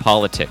Eastern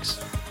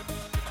politics.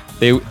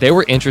 They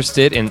were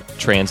interested in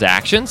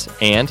transactions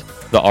and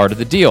the art of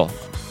the deal.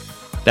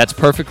 That's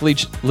perfectly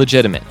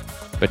legitimate.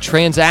 But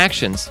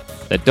transactions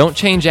that don't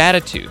change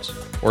attitudes,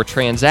 or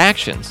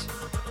transactions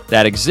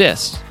that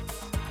exist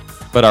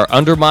but are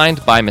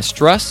undermined by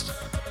mistrust,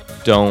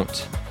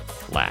 don't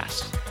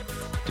last.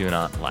 Do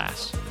not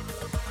last.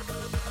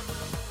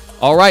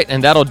 All right,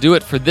 and that'll do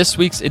it for this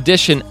week's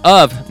edition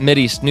of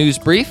Mideast News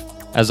Brief.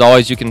 As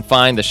always, you can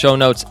find the show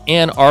notes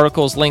and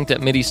articles linked at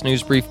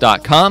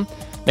MideastNewsBrief.com.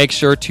 Make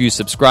sure to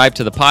subscribe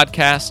to the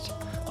podcast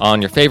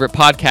on your favorite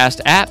podcast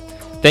app.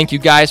 Thank you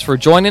guys for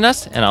joining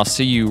us, and I'll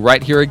see you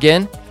right here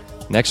again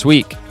next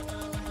week.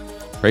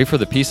 Pray for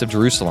the peace of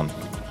Jerusalem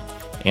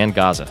and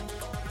Gaza.